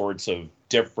all sorts of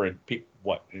different people.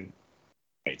 What?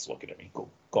 Mate's looking at me. Cool.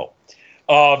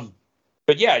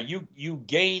 But yeah, you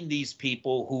gain these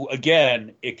people who,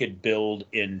 again, it could build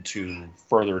into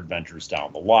further adventures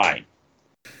down the line.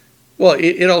 Well,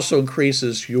 it also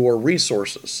increases your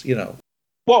resources,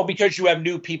 Well, because you have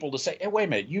new people to say, hey, wait a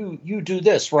minute, you do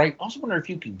this, right? I also wonder if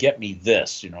you can get me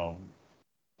this,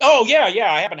 Oh, yeah,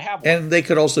 I happen to have one. And they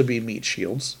could also be meat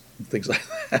shields and things like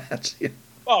that. Yeah.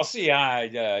 Well, see,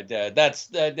 that's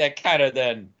that kind of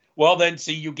then... Well, then,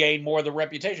 see, you gain more of the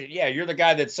reputation. Yeah, you're the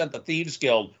guy that sent the Thieves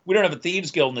Guild. We don't have a Thieves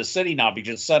Guild in the city now. We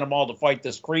just sent them all to fight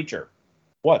this creature.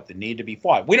 What? They need to be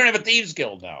fought. We don't have a Thieves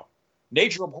Guild now.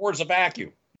 Nature abhors a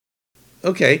vacuum.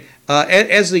 Okay.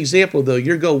 As an example, though,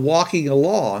 you go walking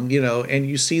along, and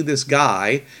you see this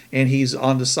guy, and he's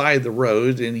on the side of the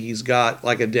road, and he's got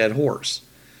like a dead horse,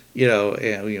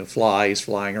 and flies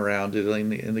flying around it,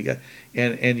 and the guy,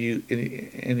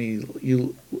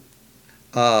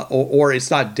 or it's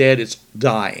not dead, it's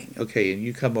dying. Okay, and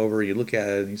you come over, you look at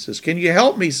it, and he says, "Can you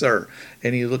help me, sir?"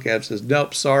 And you look at it and says,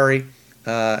 "Nope, sorry,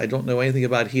 I don't know anything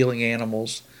about healing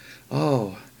animals."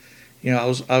 Oh,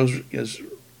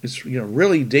 it's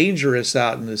really dangerous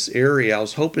out in this area. I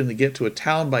was hoping to get to a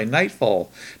town by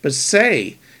nightfall, but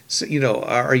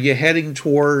are you heading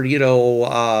toward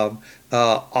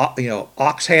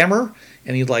Oxhammer?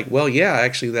 And he's like, well, yeah,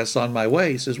 actually, that's on my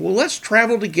way. He says, well, let's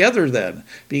travel together then,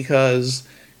 because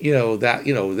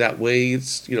that way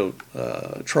it's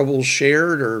troubles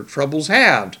shared or troubles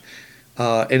halved.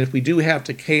 And if we do have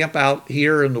to camp out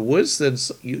here in the woods, then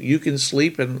you can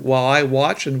sleep while I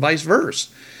watch, and vice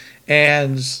versa.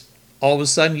 And all of a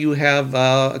sudden you have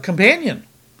a companion.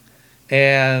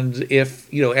 And if,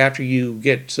 after you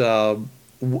get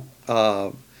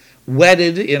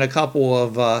wedded in a couple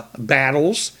of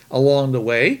battles along the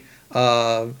way,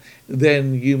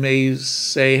 then you may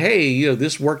say, hey,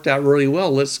 this worked out really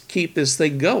well. Let's keep this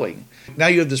thing going. Now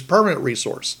you have this permanent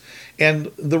resource.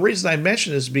 And the reason I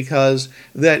mention is because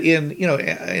that in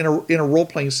a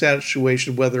role-playing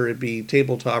situation, whether it be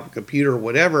tabletop or computer or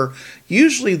whatever,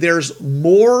 usually there's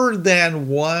more than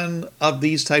one of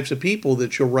these types of people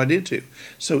that you'll run into.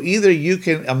 So either you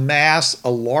can amass a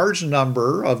large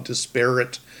number of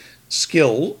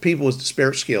people with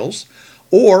disparate skills,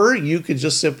 or you could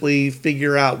just simply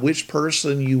figure out which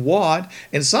person you want.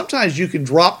 And sometimes you can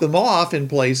drop them off in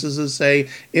places and say,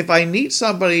 if I need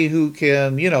somebody who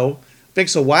can,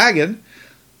 fix a wagon,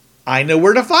 I know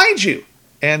where to find you,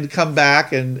 and come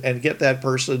back and get that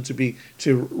person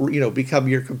to become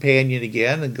your companion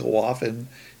again and go off and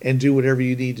do whatever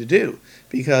you need to do.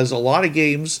 Because a lot of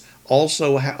games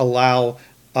also allow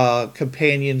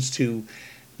companions to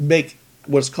make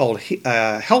what's called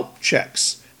help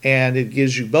checks, and it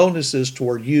gives you bonuses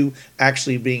toward you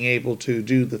actually being able to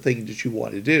do the thing that you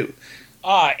want to do.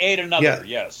 Aid another. Yeah,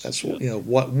 Yes, that's yes.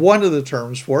 what one of the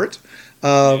terms for it.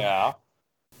 Yeah.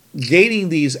 Gaining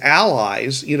these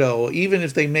allies, even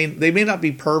if they may not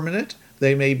be permanent,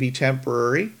 they may be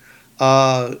temporary,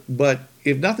 but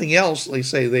if nothing else, they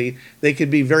say they can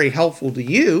be very helpful to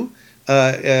you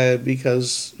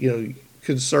because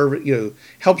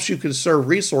helps you conserve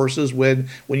resources when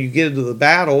you get into the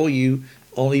battle. You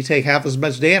only take half as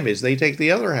much damage; they take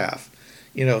the other half.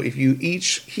 If you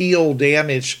each heal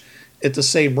damage at the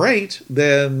same rate,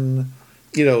 then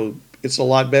it's a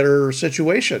lot better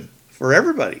situation for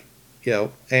everybody.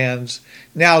 And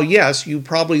now, yes, you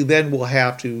probably then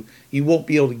you won't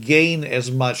be able to gain as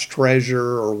much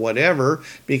treasure or whatever,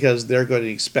 because they're going to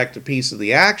expect a piece of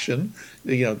the action,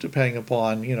 depending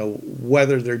upon,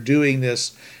 whether they're doing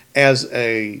this as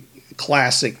a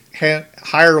classic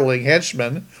hireling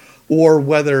henchman, or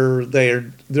whether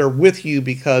they're with you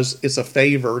because it's a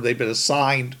favor, they've been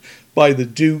assigned by the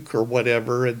Duke or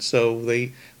whatever, and so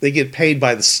they get paid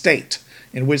by the state.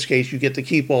 In which case, you get to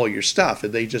keep all your stuff,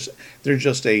 and they're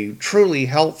just a truly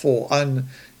helpful thing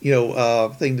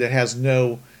that has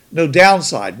no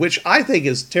downside, which I think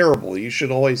is terrible. You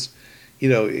should always,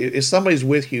 if somebody's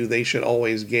with you, they should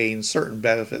always gain certain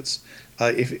benefits.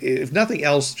 If nothing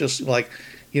else, just like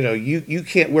you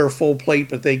can't wear full plate,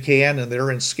 but they can, and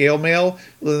they're in scale mail.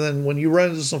 Well, then when you run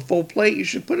into some full plate, you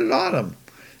should put it on them,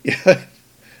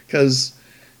 because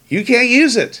you can't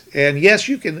use it. And yes,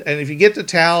 you can. And if you get to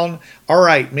town, all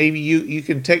right, maybe you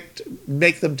can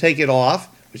make them take it off,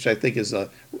 which I think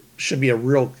should be a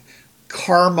real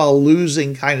karma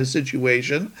losing kind of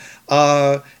situation,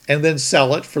 and then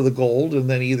sell it for the gold, and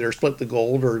then either split the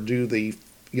gold or do the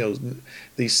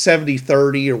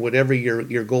 70-30 or whatever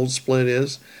your gold split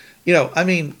is.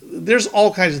 There's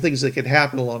all kinds of things that can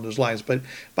happen along those lines. But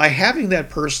by having that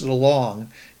person along,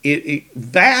 it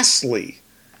vastly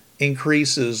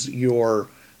increases your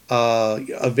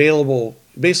available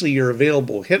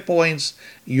hit points,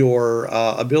 your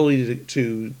ability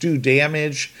to do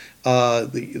damage,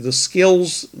 the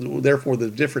skills, therefore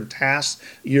the different tasks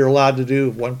you're allowed to do.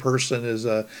 If one person is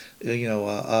a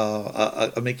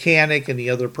mechanic and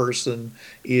the other person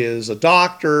is a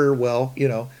doctor, well,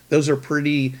 those are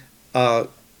pretty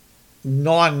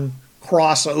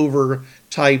non-crossover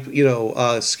type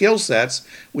skill sets,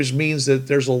 which means that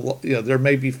there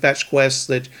may be fetch quests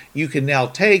that you can now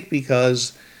take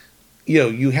because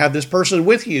you have this person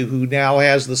with you who now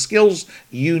has the skills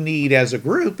you need as a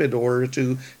group in order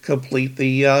to complete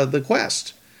the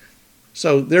quest.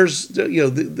 So there's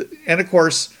and of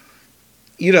course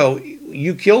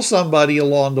you kill somebody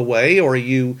along the way, or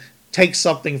you take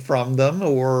something from them,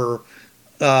 or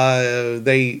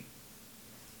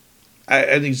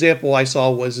an example I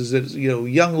saw was that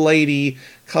young lady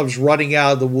comes running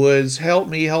out of the woods, help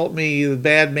me, the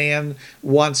bad man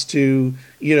wants to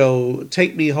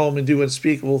take me home and do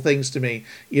unspeakable things to me,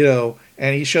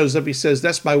 and he shows up, he says,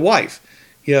 that's my wife,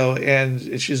 and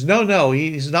she says, no,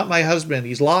 he's not my husband,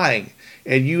 he's lying,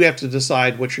 and you have to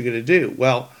decide what you're going to do.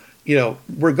 Well,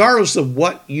 regardless of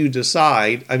what you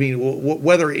decide,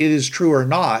 whether it is true or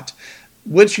not,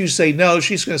 once you say no,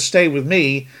 she's going to stay with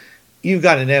me, you've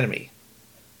got an enemy.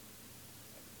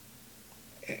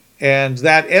 And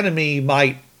that enemy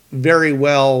might very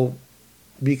well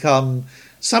become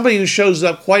somebody who shows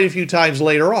up quite a few times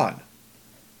later on.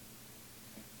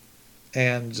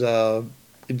 And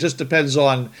it just depends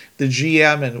on the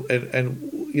GM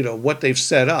and what they've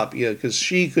set up. Because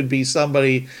she could be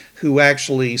somebody who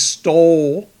actually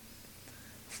stole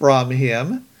from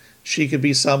him. She could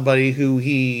be somebody who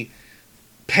he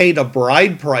paid a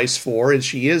bride price for, and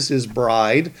she is his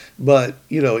bride, but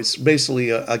it's basically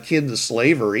akin to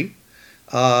slavery.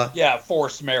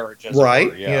 Forced marriage,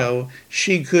 right?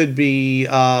 She could be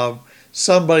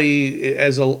somebody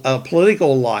as a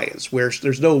political alliance where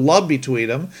there's no love between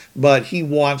them, but he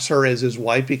wants her as his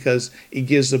wife because it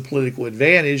gives him political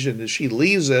advantage, and if she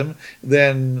leaves him,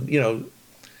 then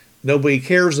nobody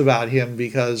cares about him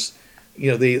because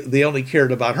they only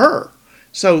cared about her.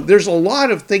 So there's a lot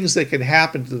of things that can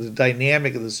happen to the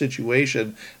dynamic of the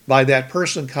situation by that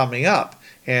person coming up.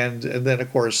 And then, of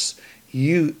course,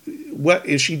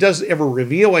 if she doesn't ever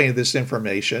reveal any of this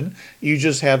information, you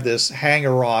just have this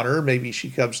hanger on her. Maybe she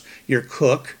becomes your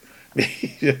cook,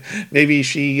 Maybe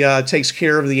she takes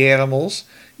care of the animals.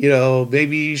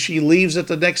 Maybe she leaves at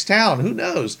the next town. Who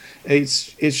knows?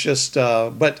 It's just,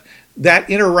 but that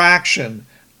interaction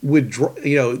would,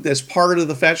 as part of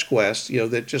the fetch quest,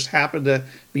 that just happened to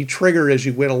be triggered as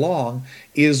you went along,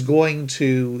 is going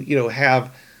to,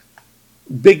 have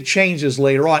big changes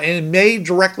later on, and it may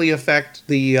directly affect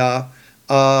the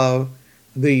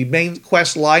main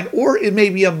quest line, or it may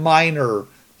be a minor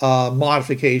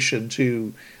modification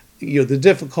to, the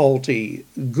difficulty,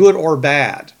 good or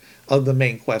bad, of the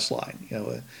main quest line.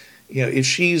 If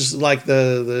she's like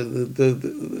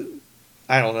the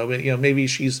I don't know, maybe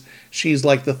she's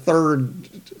like the third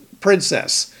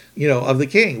princess, of the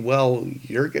king. Well,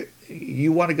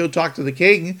 you want to go talk to the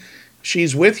king.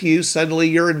 She's with you. Suddenly,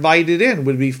 you're invited in.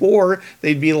 When before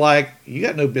they'd be like, "You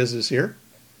got no business here."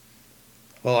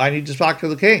 Well, I need to talk to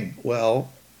the king.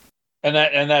 Well, and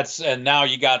now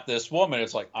you got this woman.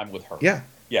 It's like, I'm with her. Yeah,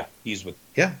 he's with.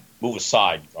 Yeah, move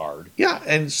aside, guard. Yeah,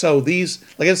 and so these,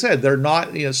 like I said, they're not.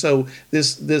 So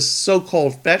this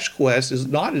so-called fetch quest is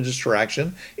not a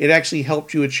distraction. It actually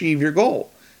helped you achieve your goal.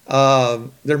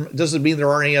 There doesn't mean there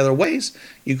aren't any other ways.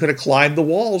 You could have climbed the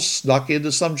walls, snuck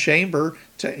into some chamber,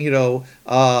 had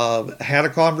a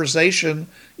conversation,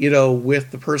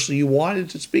 with the person you wanted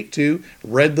to speak to,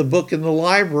 read the book in the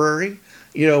library,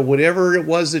 whatever it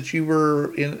was that you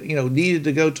were needed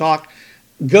to go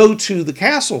to the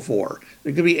castle for.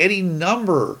 There could be any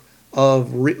number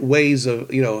of ways of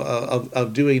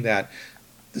doing that.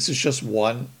 This is just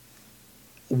one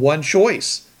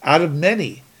choice out of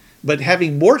many. But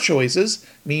having more choices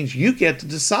means you get to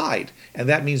decide, and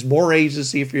that means more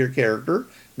agency for your character,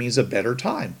 means a better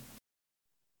time.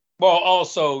 Well,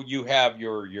 also you have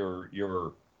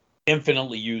your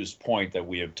infinitely used point that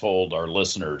we have told our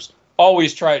listeners.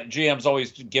 GMs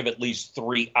always give at least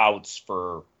 3 outs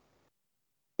for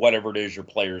whatever it is your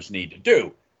players need to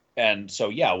do. And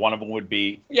so, one of them would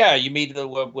be, you meet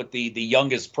with the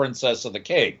youngest princess of the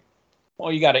king.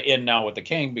 Well, you got to end now with the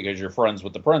king because you're friends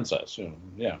with the princess.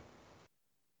 Yeah.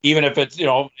 Even if it's,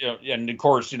 and of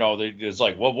course, it's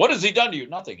like, well, what has he done to you?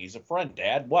 Nothing. He's a friend,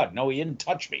 Dad. What? No, he didn't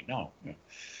touch me. No.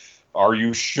 Are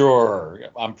you sure?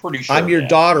 I'm pretty sure. I'm your Dad.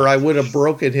 daughter. I would have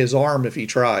broken his arm if he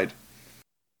tried.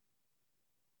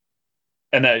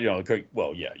 And that,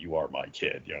 well, yeah, you are my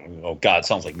kid. Oh, God,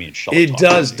 sounds like me and Sean. It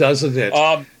does, doesn't it?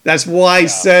 That's why I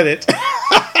said it.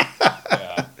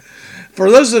 Yeah. For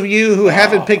those of you who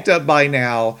haven't picked up by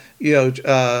now,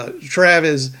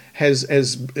 Trav has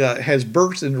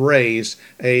birthed and raised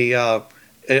a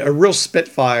real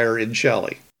spitfire in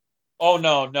Shelley. Oh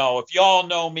no! If y'all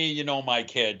know me, you know my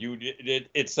kid.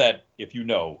 It's that if you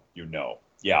know, you know.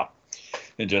 Yeah,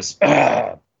 and just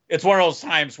it's one of those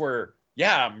times where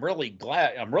I'm really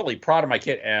glad, I'm really proud of my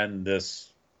kid, and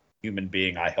this human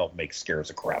being I helped make scares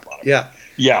the crap out of him.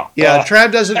 Yeah.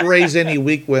 Trav doesn't raise any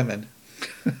weak women.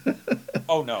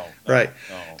 Oh no! Right.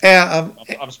 No.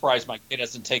 I'm surprised my kid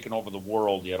hasn't taken over the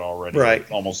world yet already. Right.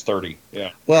 Almost 30. Yeah.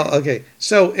 Well, okay.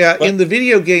 So in the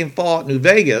video game Fallout New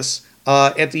Vegas,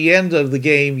 at the end of the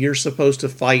game, you're supposed to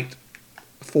fight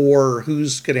for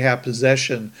who's going to have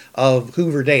possession of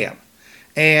Hoover Dam.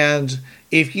 And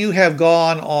if you have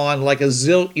gone on like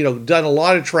done a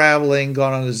lot of traveling,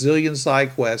 gone on a zillion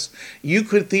side quests, you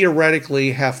could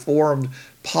theoretically have formed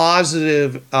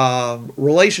positive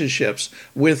relationships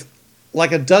with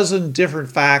like a dozen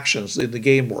different factions in the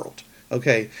game world.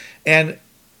 Okay. And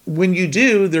when you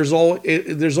do, there's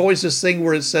always this thing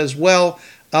where it says, well,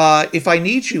 if I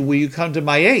need you, will you come to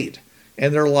my aid?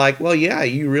 And they're like, well, yeah,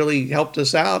 you really helped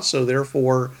us out, so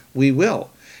therefore we will.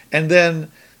 And then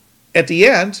at the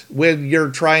end, when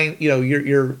you're trying,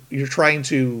 you're trying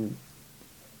to,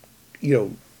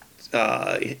 go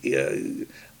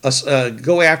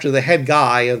after the head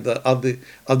guy of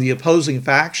the opposing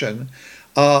faction,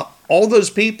 all those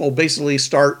people basically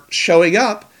start showing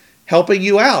up, helping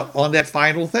you out on that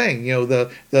final thing.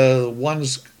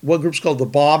 One group's called the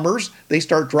bombers. They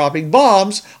start dropping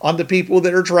bombs on the people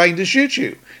that are trying to shoot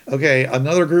you. Okay,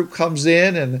 another group comes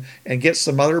in and gets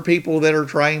some other people that are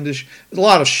trying to.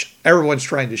 Everyone's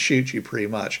trying to shoot you pretty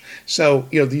much. So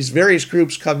these various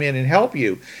groups come in and help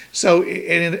you. So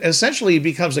and it essentially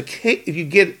becomes a cake. If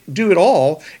you do it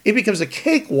all, it becomes a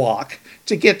cakewalk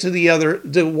to get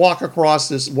to walk across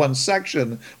this one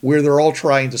section where they're all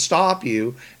trying to stop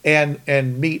you and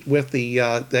meet with the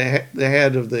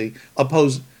head of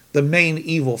the main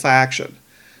evil faction.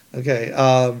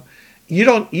 Okay. You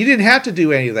didn't have to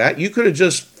do any of that. You could have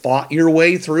just fought your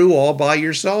way through all by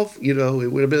yourself. It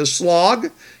would have been a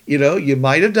slog. You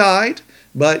might have died,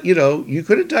 but you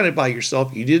could have done it by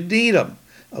yourself. You didn't need them.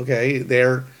 Okay,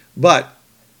 but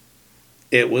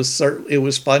it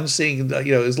was fun seeing,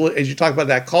 as you talk about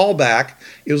that callback,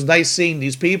 it was nice seeing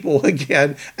these people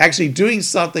again actually doing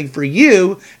something for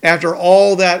you after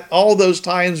all those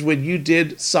times when you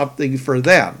did something for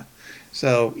them.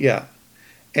 So yeah,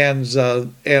 and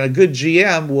a good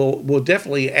GM will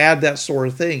definitely add that sort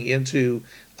of thing into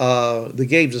the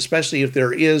games, especially if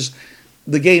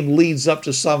the game leads up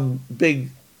to some big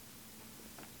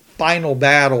final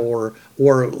battle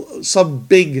or some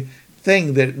big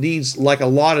thing that needs like a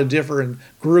lot of different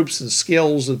groups and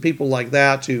skills and people like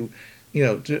that to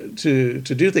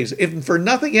do things, if for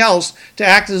nothing else to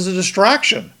act as a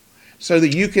distraction so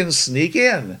that you can sneak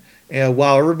in, and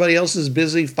while everybody else is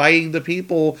busy fighting the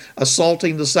people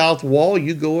assaulting the south wall,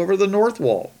 you go over the north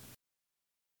wall.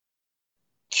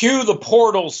 Cue the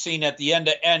portal scene at the end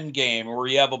of Endgame, where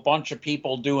you have a bunch of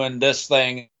people doing this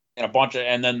thing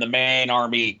and then the main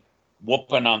army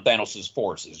whooping on Thanos'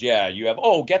 forces. Yeah, you have,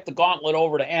 get the gauntlet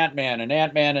over to Ant-Man, and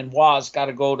Ant-Man and Wasp got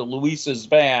to go to Luis's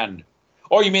band.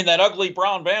 Oh, you mean that ugly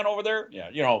brown van over there?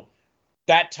 Yeah,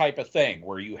 that type of thing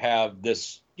where you have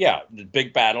this, the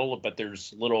big battle, but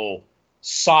there's little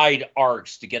side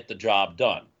arcs to get the job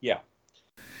done. Yeah.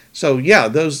 So yeah,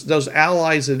 those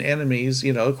allies and enemies,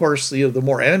 of course, the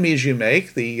more enemies you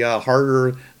make, the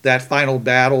harder that final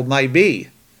battle might be.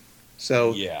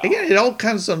 So again, it all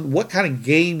comes on what kind of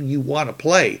game you want to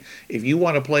play. If you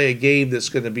want to play a game that's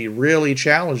going to be really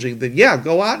challenging, then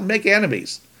go out and make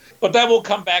enemies. But that will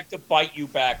come back to bite you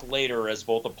back later as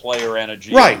both a player and a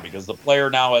GM, right? Because the player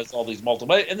now has all these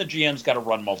multiple, and the GM's got to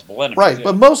run multiple enemies. Right,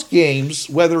 but most games,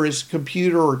 whether it's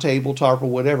computer or tabletop or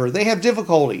whatever, they have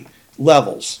difficulty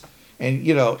levels. And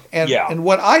and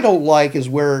what I don't like is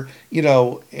where, and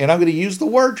I'm going to use the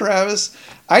word, Travis,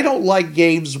 I don't like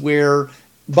games where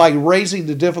by raising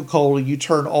the difficulty you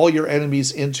turn all your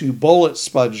enemies into bullet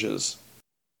sponges.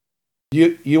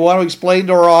 You want to explain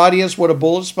to our audience what a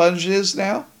bullet sponge is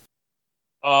now?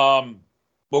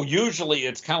 Well, usually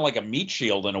it's kind of like a meat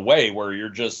shield in a way, where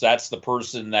that's the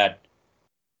person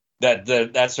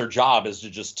that's their job, is to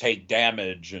just take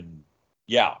damage. And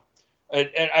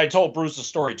I told Bruce the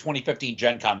story, 2015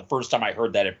 Gen Con. The first time I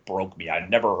heard that, it broke me. I'd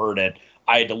never heard it.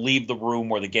 I had to leave the room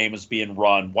where the game was being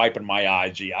run, wiping my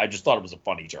eyes. I just thought it was a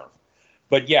funny term.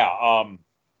 But you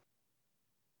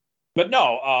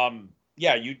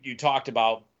talked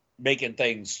about making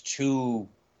things too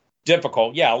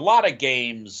difficult. Yeah, a lot of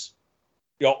games,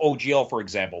 OGL, for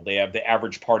example, they have the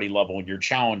average party level and your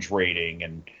challenge rating.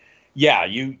 And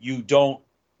you don't,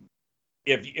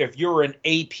 if you're an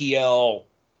APL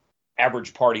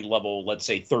average party level, let's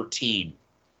say 13,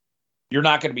 you're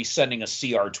not going to be sending a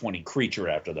CR20 creature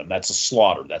after them. That's a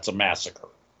slaughter. That's a massacre.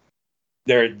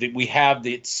 We have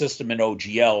the system in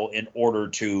OGL in order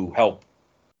to help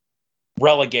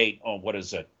relegate, what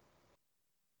is it?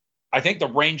 I think the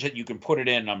range that you can put it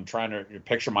in, I'm trying to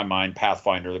picture my mind,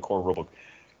 Pathfinder, the core rulebook,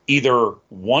 either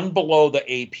one below the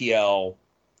APL,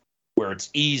 where it's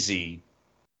easy,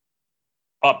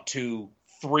 up to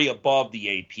 3 above the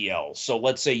APL. So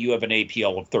let's say you have an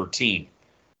APL of 13.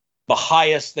 The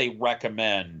highest they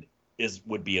recommend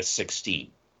would be a 16,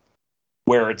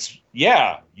 where it's,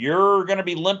 you're going to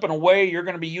be limping away. You're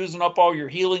going to be using up all your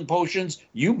healing potions.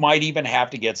 You might even have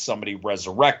to get somebody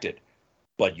resurrected,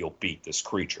 but you'll beat this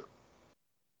creature.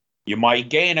 You might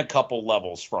gain a couple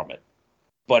levels from it,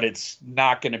 but it's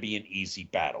not going to be an easy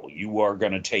battle. You are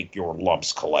going to take your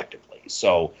lumps collectively.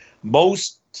 So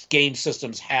most game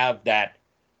systems have that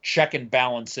check and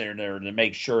balance in there to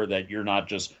make sure that you're not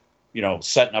just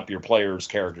setting up your players'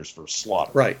 characters for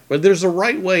slaughter. Right. But there's a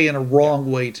right way and a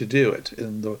wrong way to do it.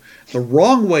 And the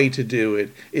wrong way to do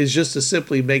it is just to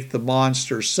simply make the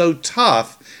monster so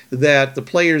tough that the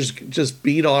players just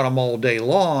beat on them all day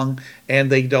long,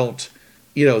 and they don't,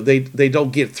 they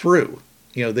don't get through.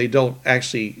 They don't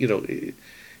actually,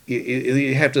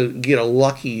 you have to get a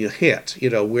lucky hit,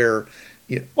 where...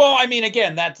 Yeah. Well, I mean,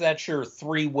 again, that's your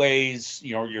 3 ways,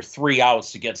 your 3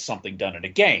 outs to get something done in a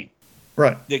game.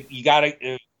 Right. You got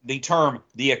to the term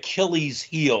the Achilles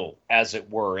heel, as it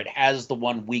were. It has the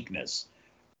one weakness,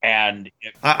 and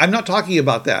I'm not talking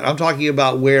about that. I'm talking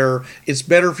about where it's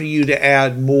better for you to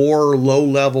add more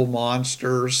low-level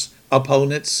monsters,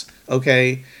 opponents,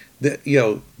 okay,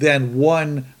 than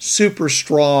one super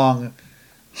strong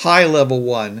high-level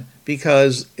one.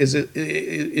 Because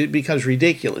it becomes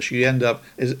ridiculous. You end up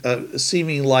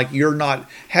seeming like you're not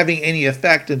having any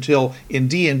effect until in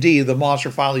D&D the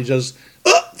monster finally just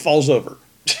falls over.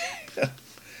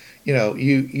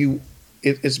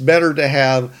 It's better to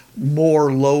have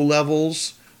more low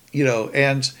levels.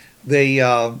 And they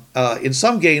in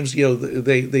some games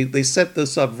they set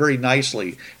this up very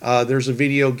nicely. There's a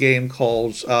video game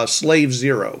called Slave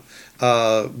Zero.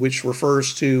 which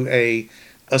refers to a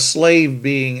slave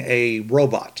being a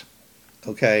robot.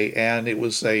 Okay, and it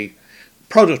was a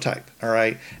prototype. All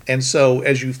right, and so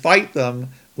as you fight them,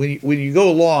 when you go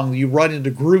along, you run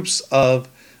into groups of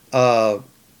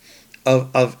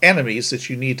enemies that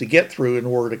you need to get through in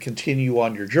order to continue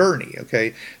on your journey.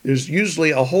 Okay, there's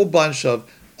usually a whole bunch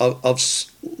of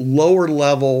lower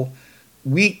level,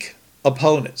 weak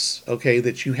opponents. Okay,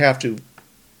 that you have to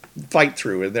fight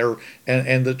through,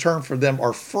 and the term for them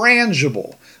are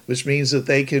frangible, which means that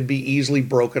they can be easily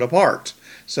broken apart.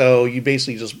 So you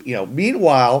basically just,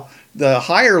 meanwhile, the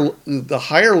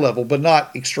higher level, but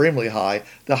not extremely high,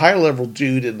 the higher level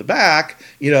dude in the back,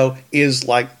 is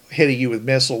like hitting you with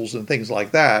missiles and things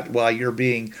like that while you're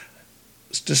being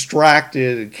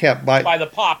distracted and kept by the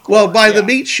popcorn. Well, by the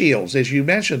meat shields, as you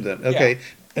mentioned them. Okay. Yeah.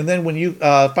 And then when you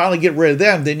finally get rid of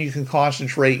them, then you can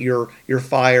concentrate your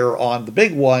fire on the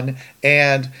big one,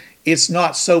 and it's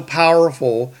not so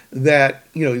powerful that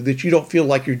that you don't feel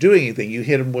like you're doing anything. You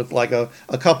hit them with like a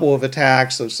couple of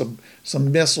attacks of some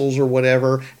missiles or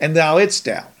whatever, and now it's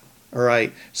down. All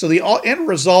right. So the end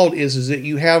result is that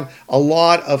you have a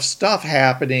lot of stuff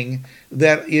happening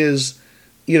that is,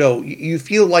 you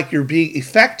feel like you're being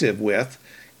effective with,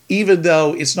 even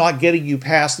though it's not getting you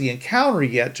past the encounter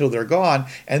yet till they're gone.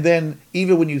 And then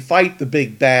even when you fight the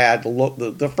big bad, the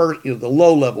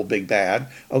low level big bad,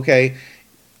 okay,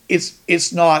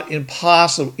 it's not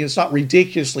impossible. It's not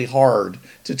ridiculously hard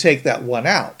to take that one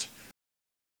out.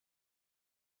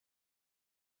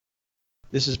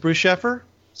 This is Bruce Sheffer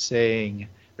saying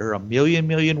there are a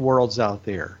million worlds out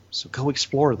there, so go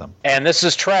explore them. And this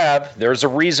is Trav. There's a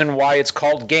reason why it's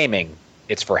called gaming.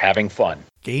 It's for having fun.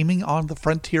 Gaming on the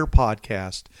Frontier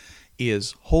podcast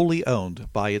is wholly owned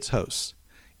by its hosts.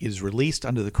 It is released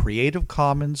under the Creative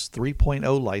Commons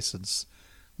 3.0 license.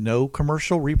 No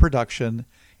commercial reproduction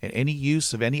and any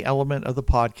use of any element of the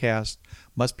podcast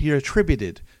must be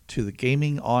attributed to the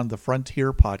Gaming on the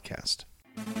Frontier podcast.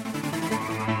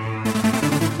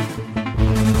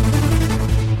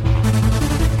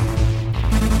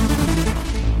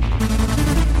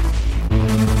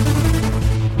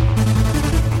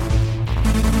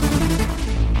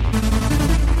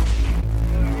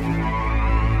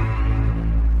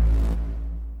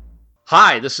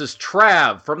 Hi, this is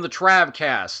Trav from the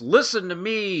Travcast. Listen to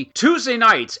me Tuesday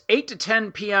nights, 8 to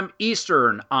 10 p.m.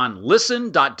 Eastern on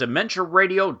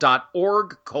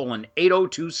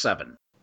listen.dementiaradio.org:8027.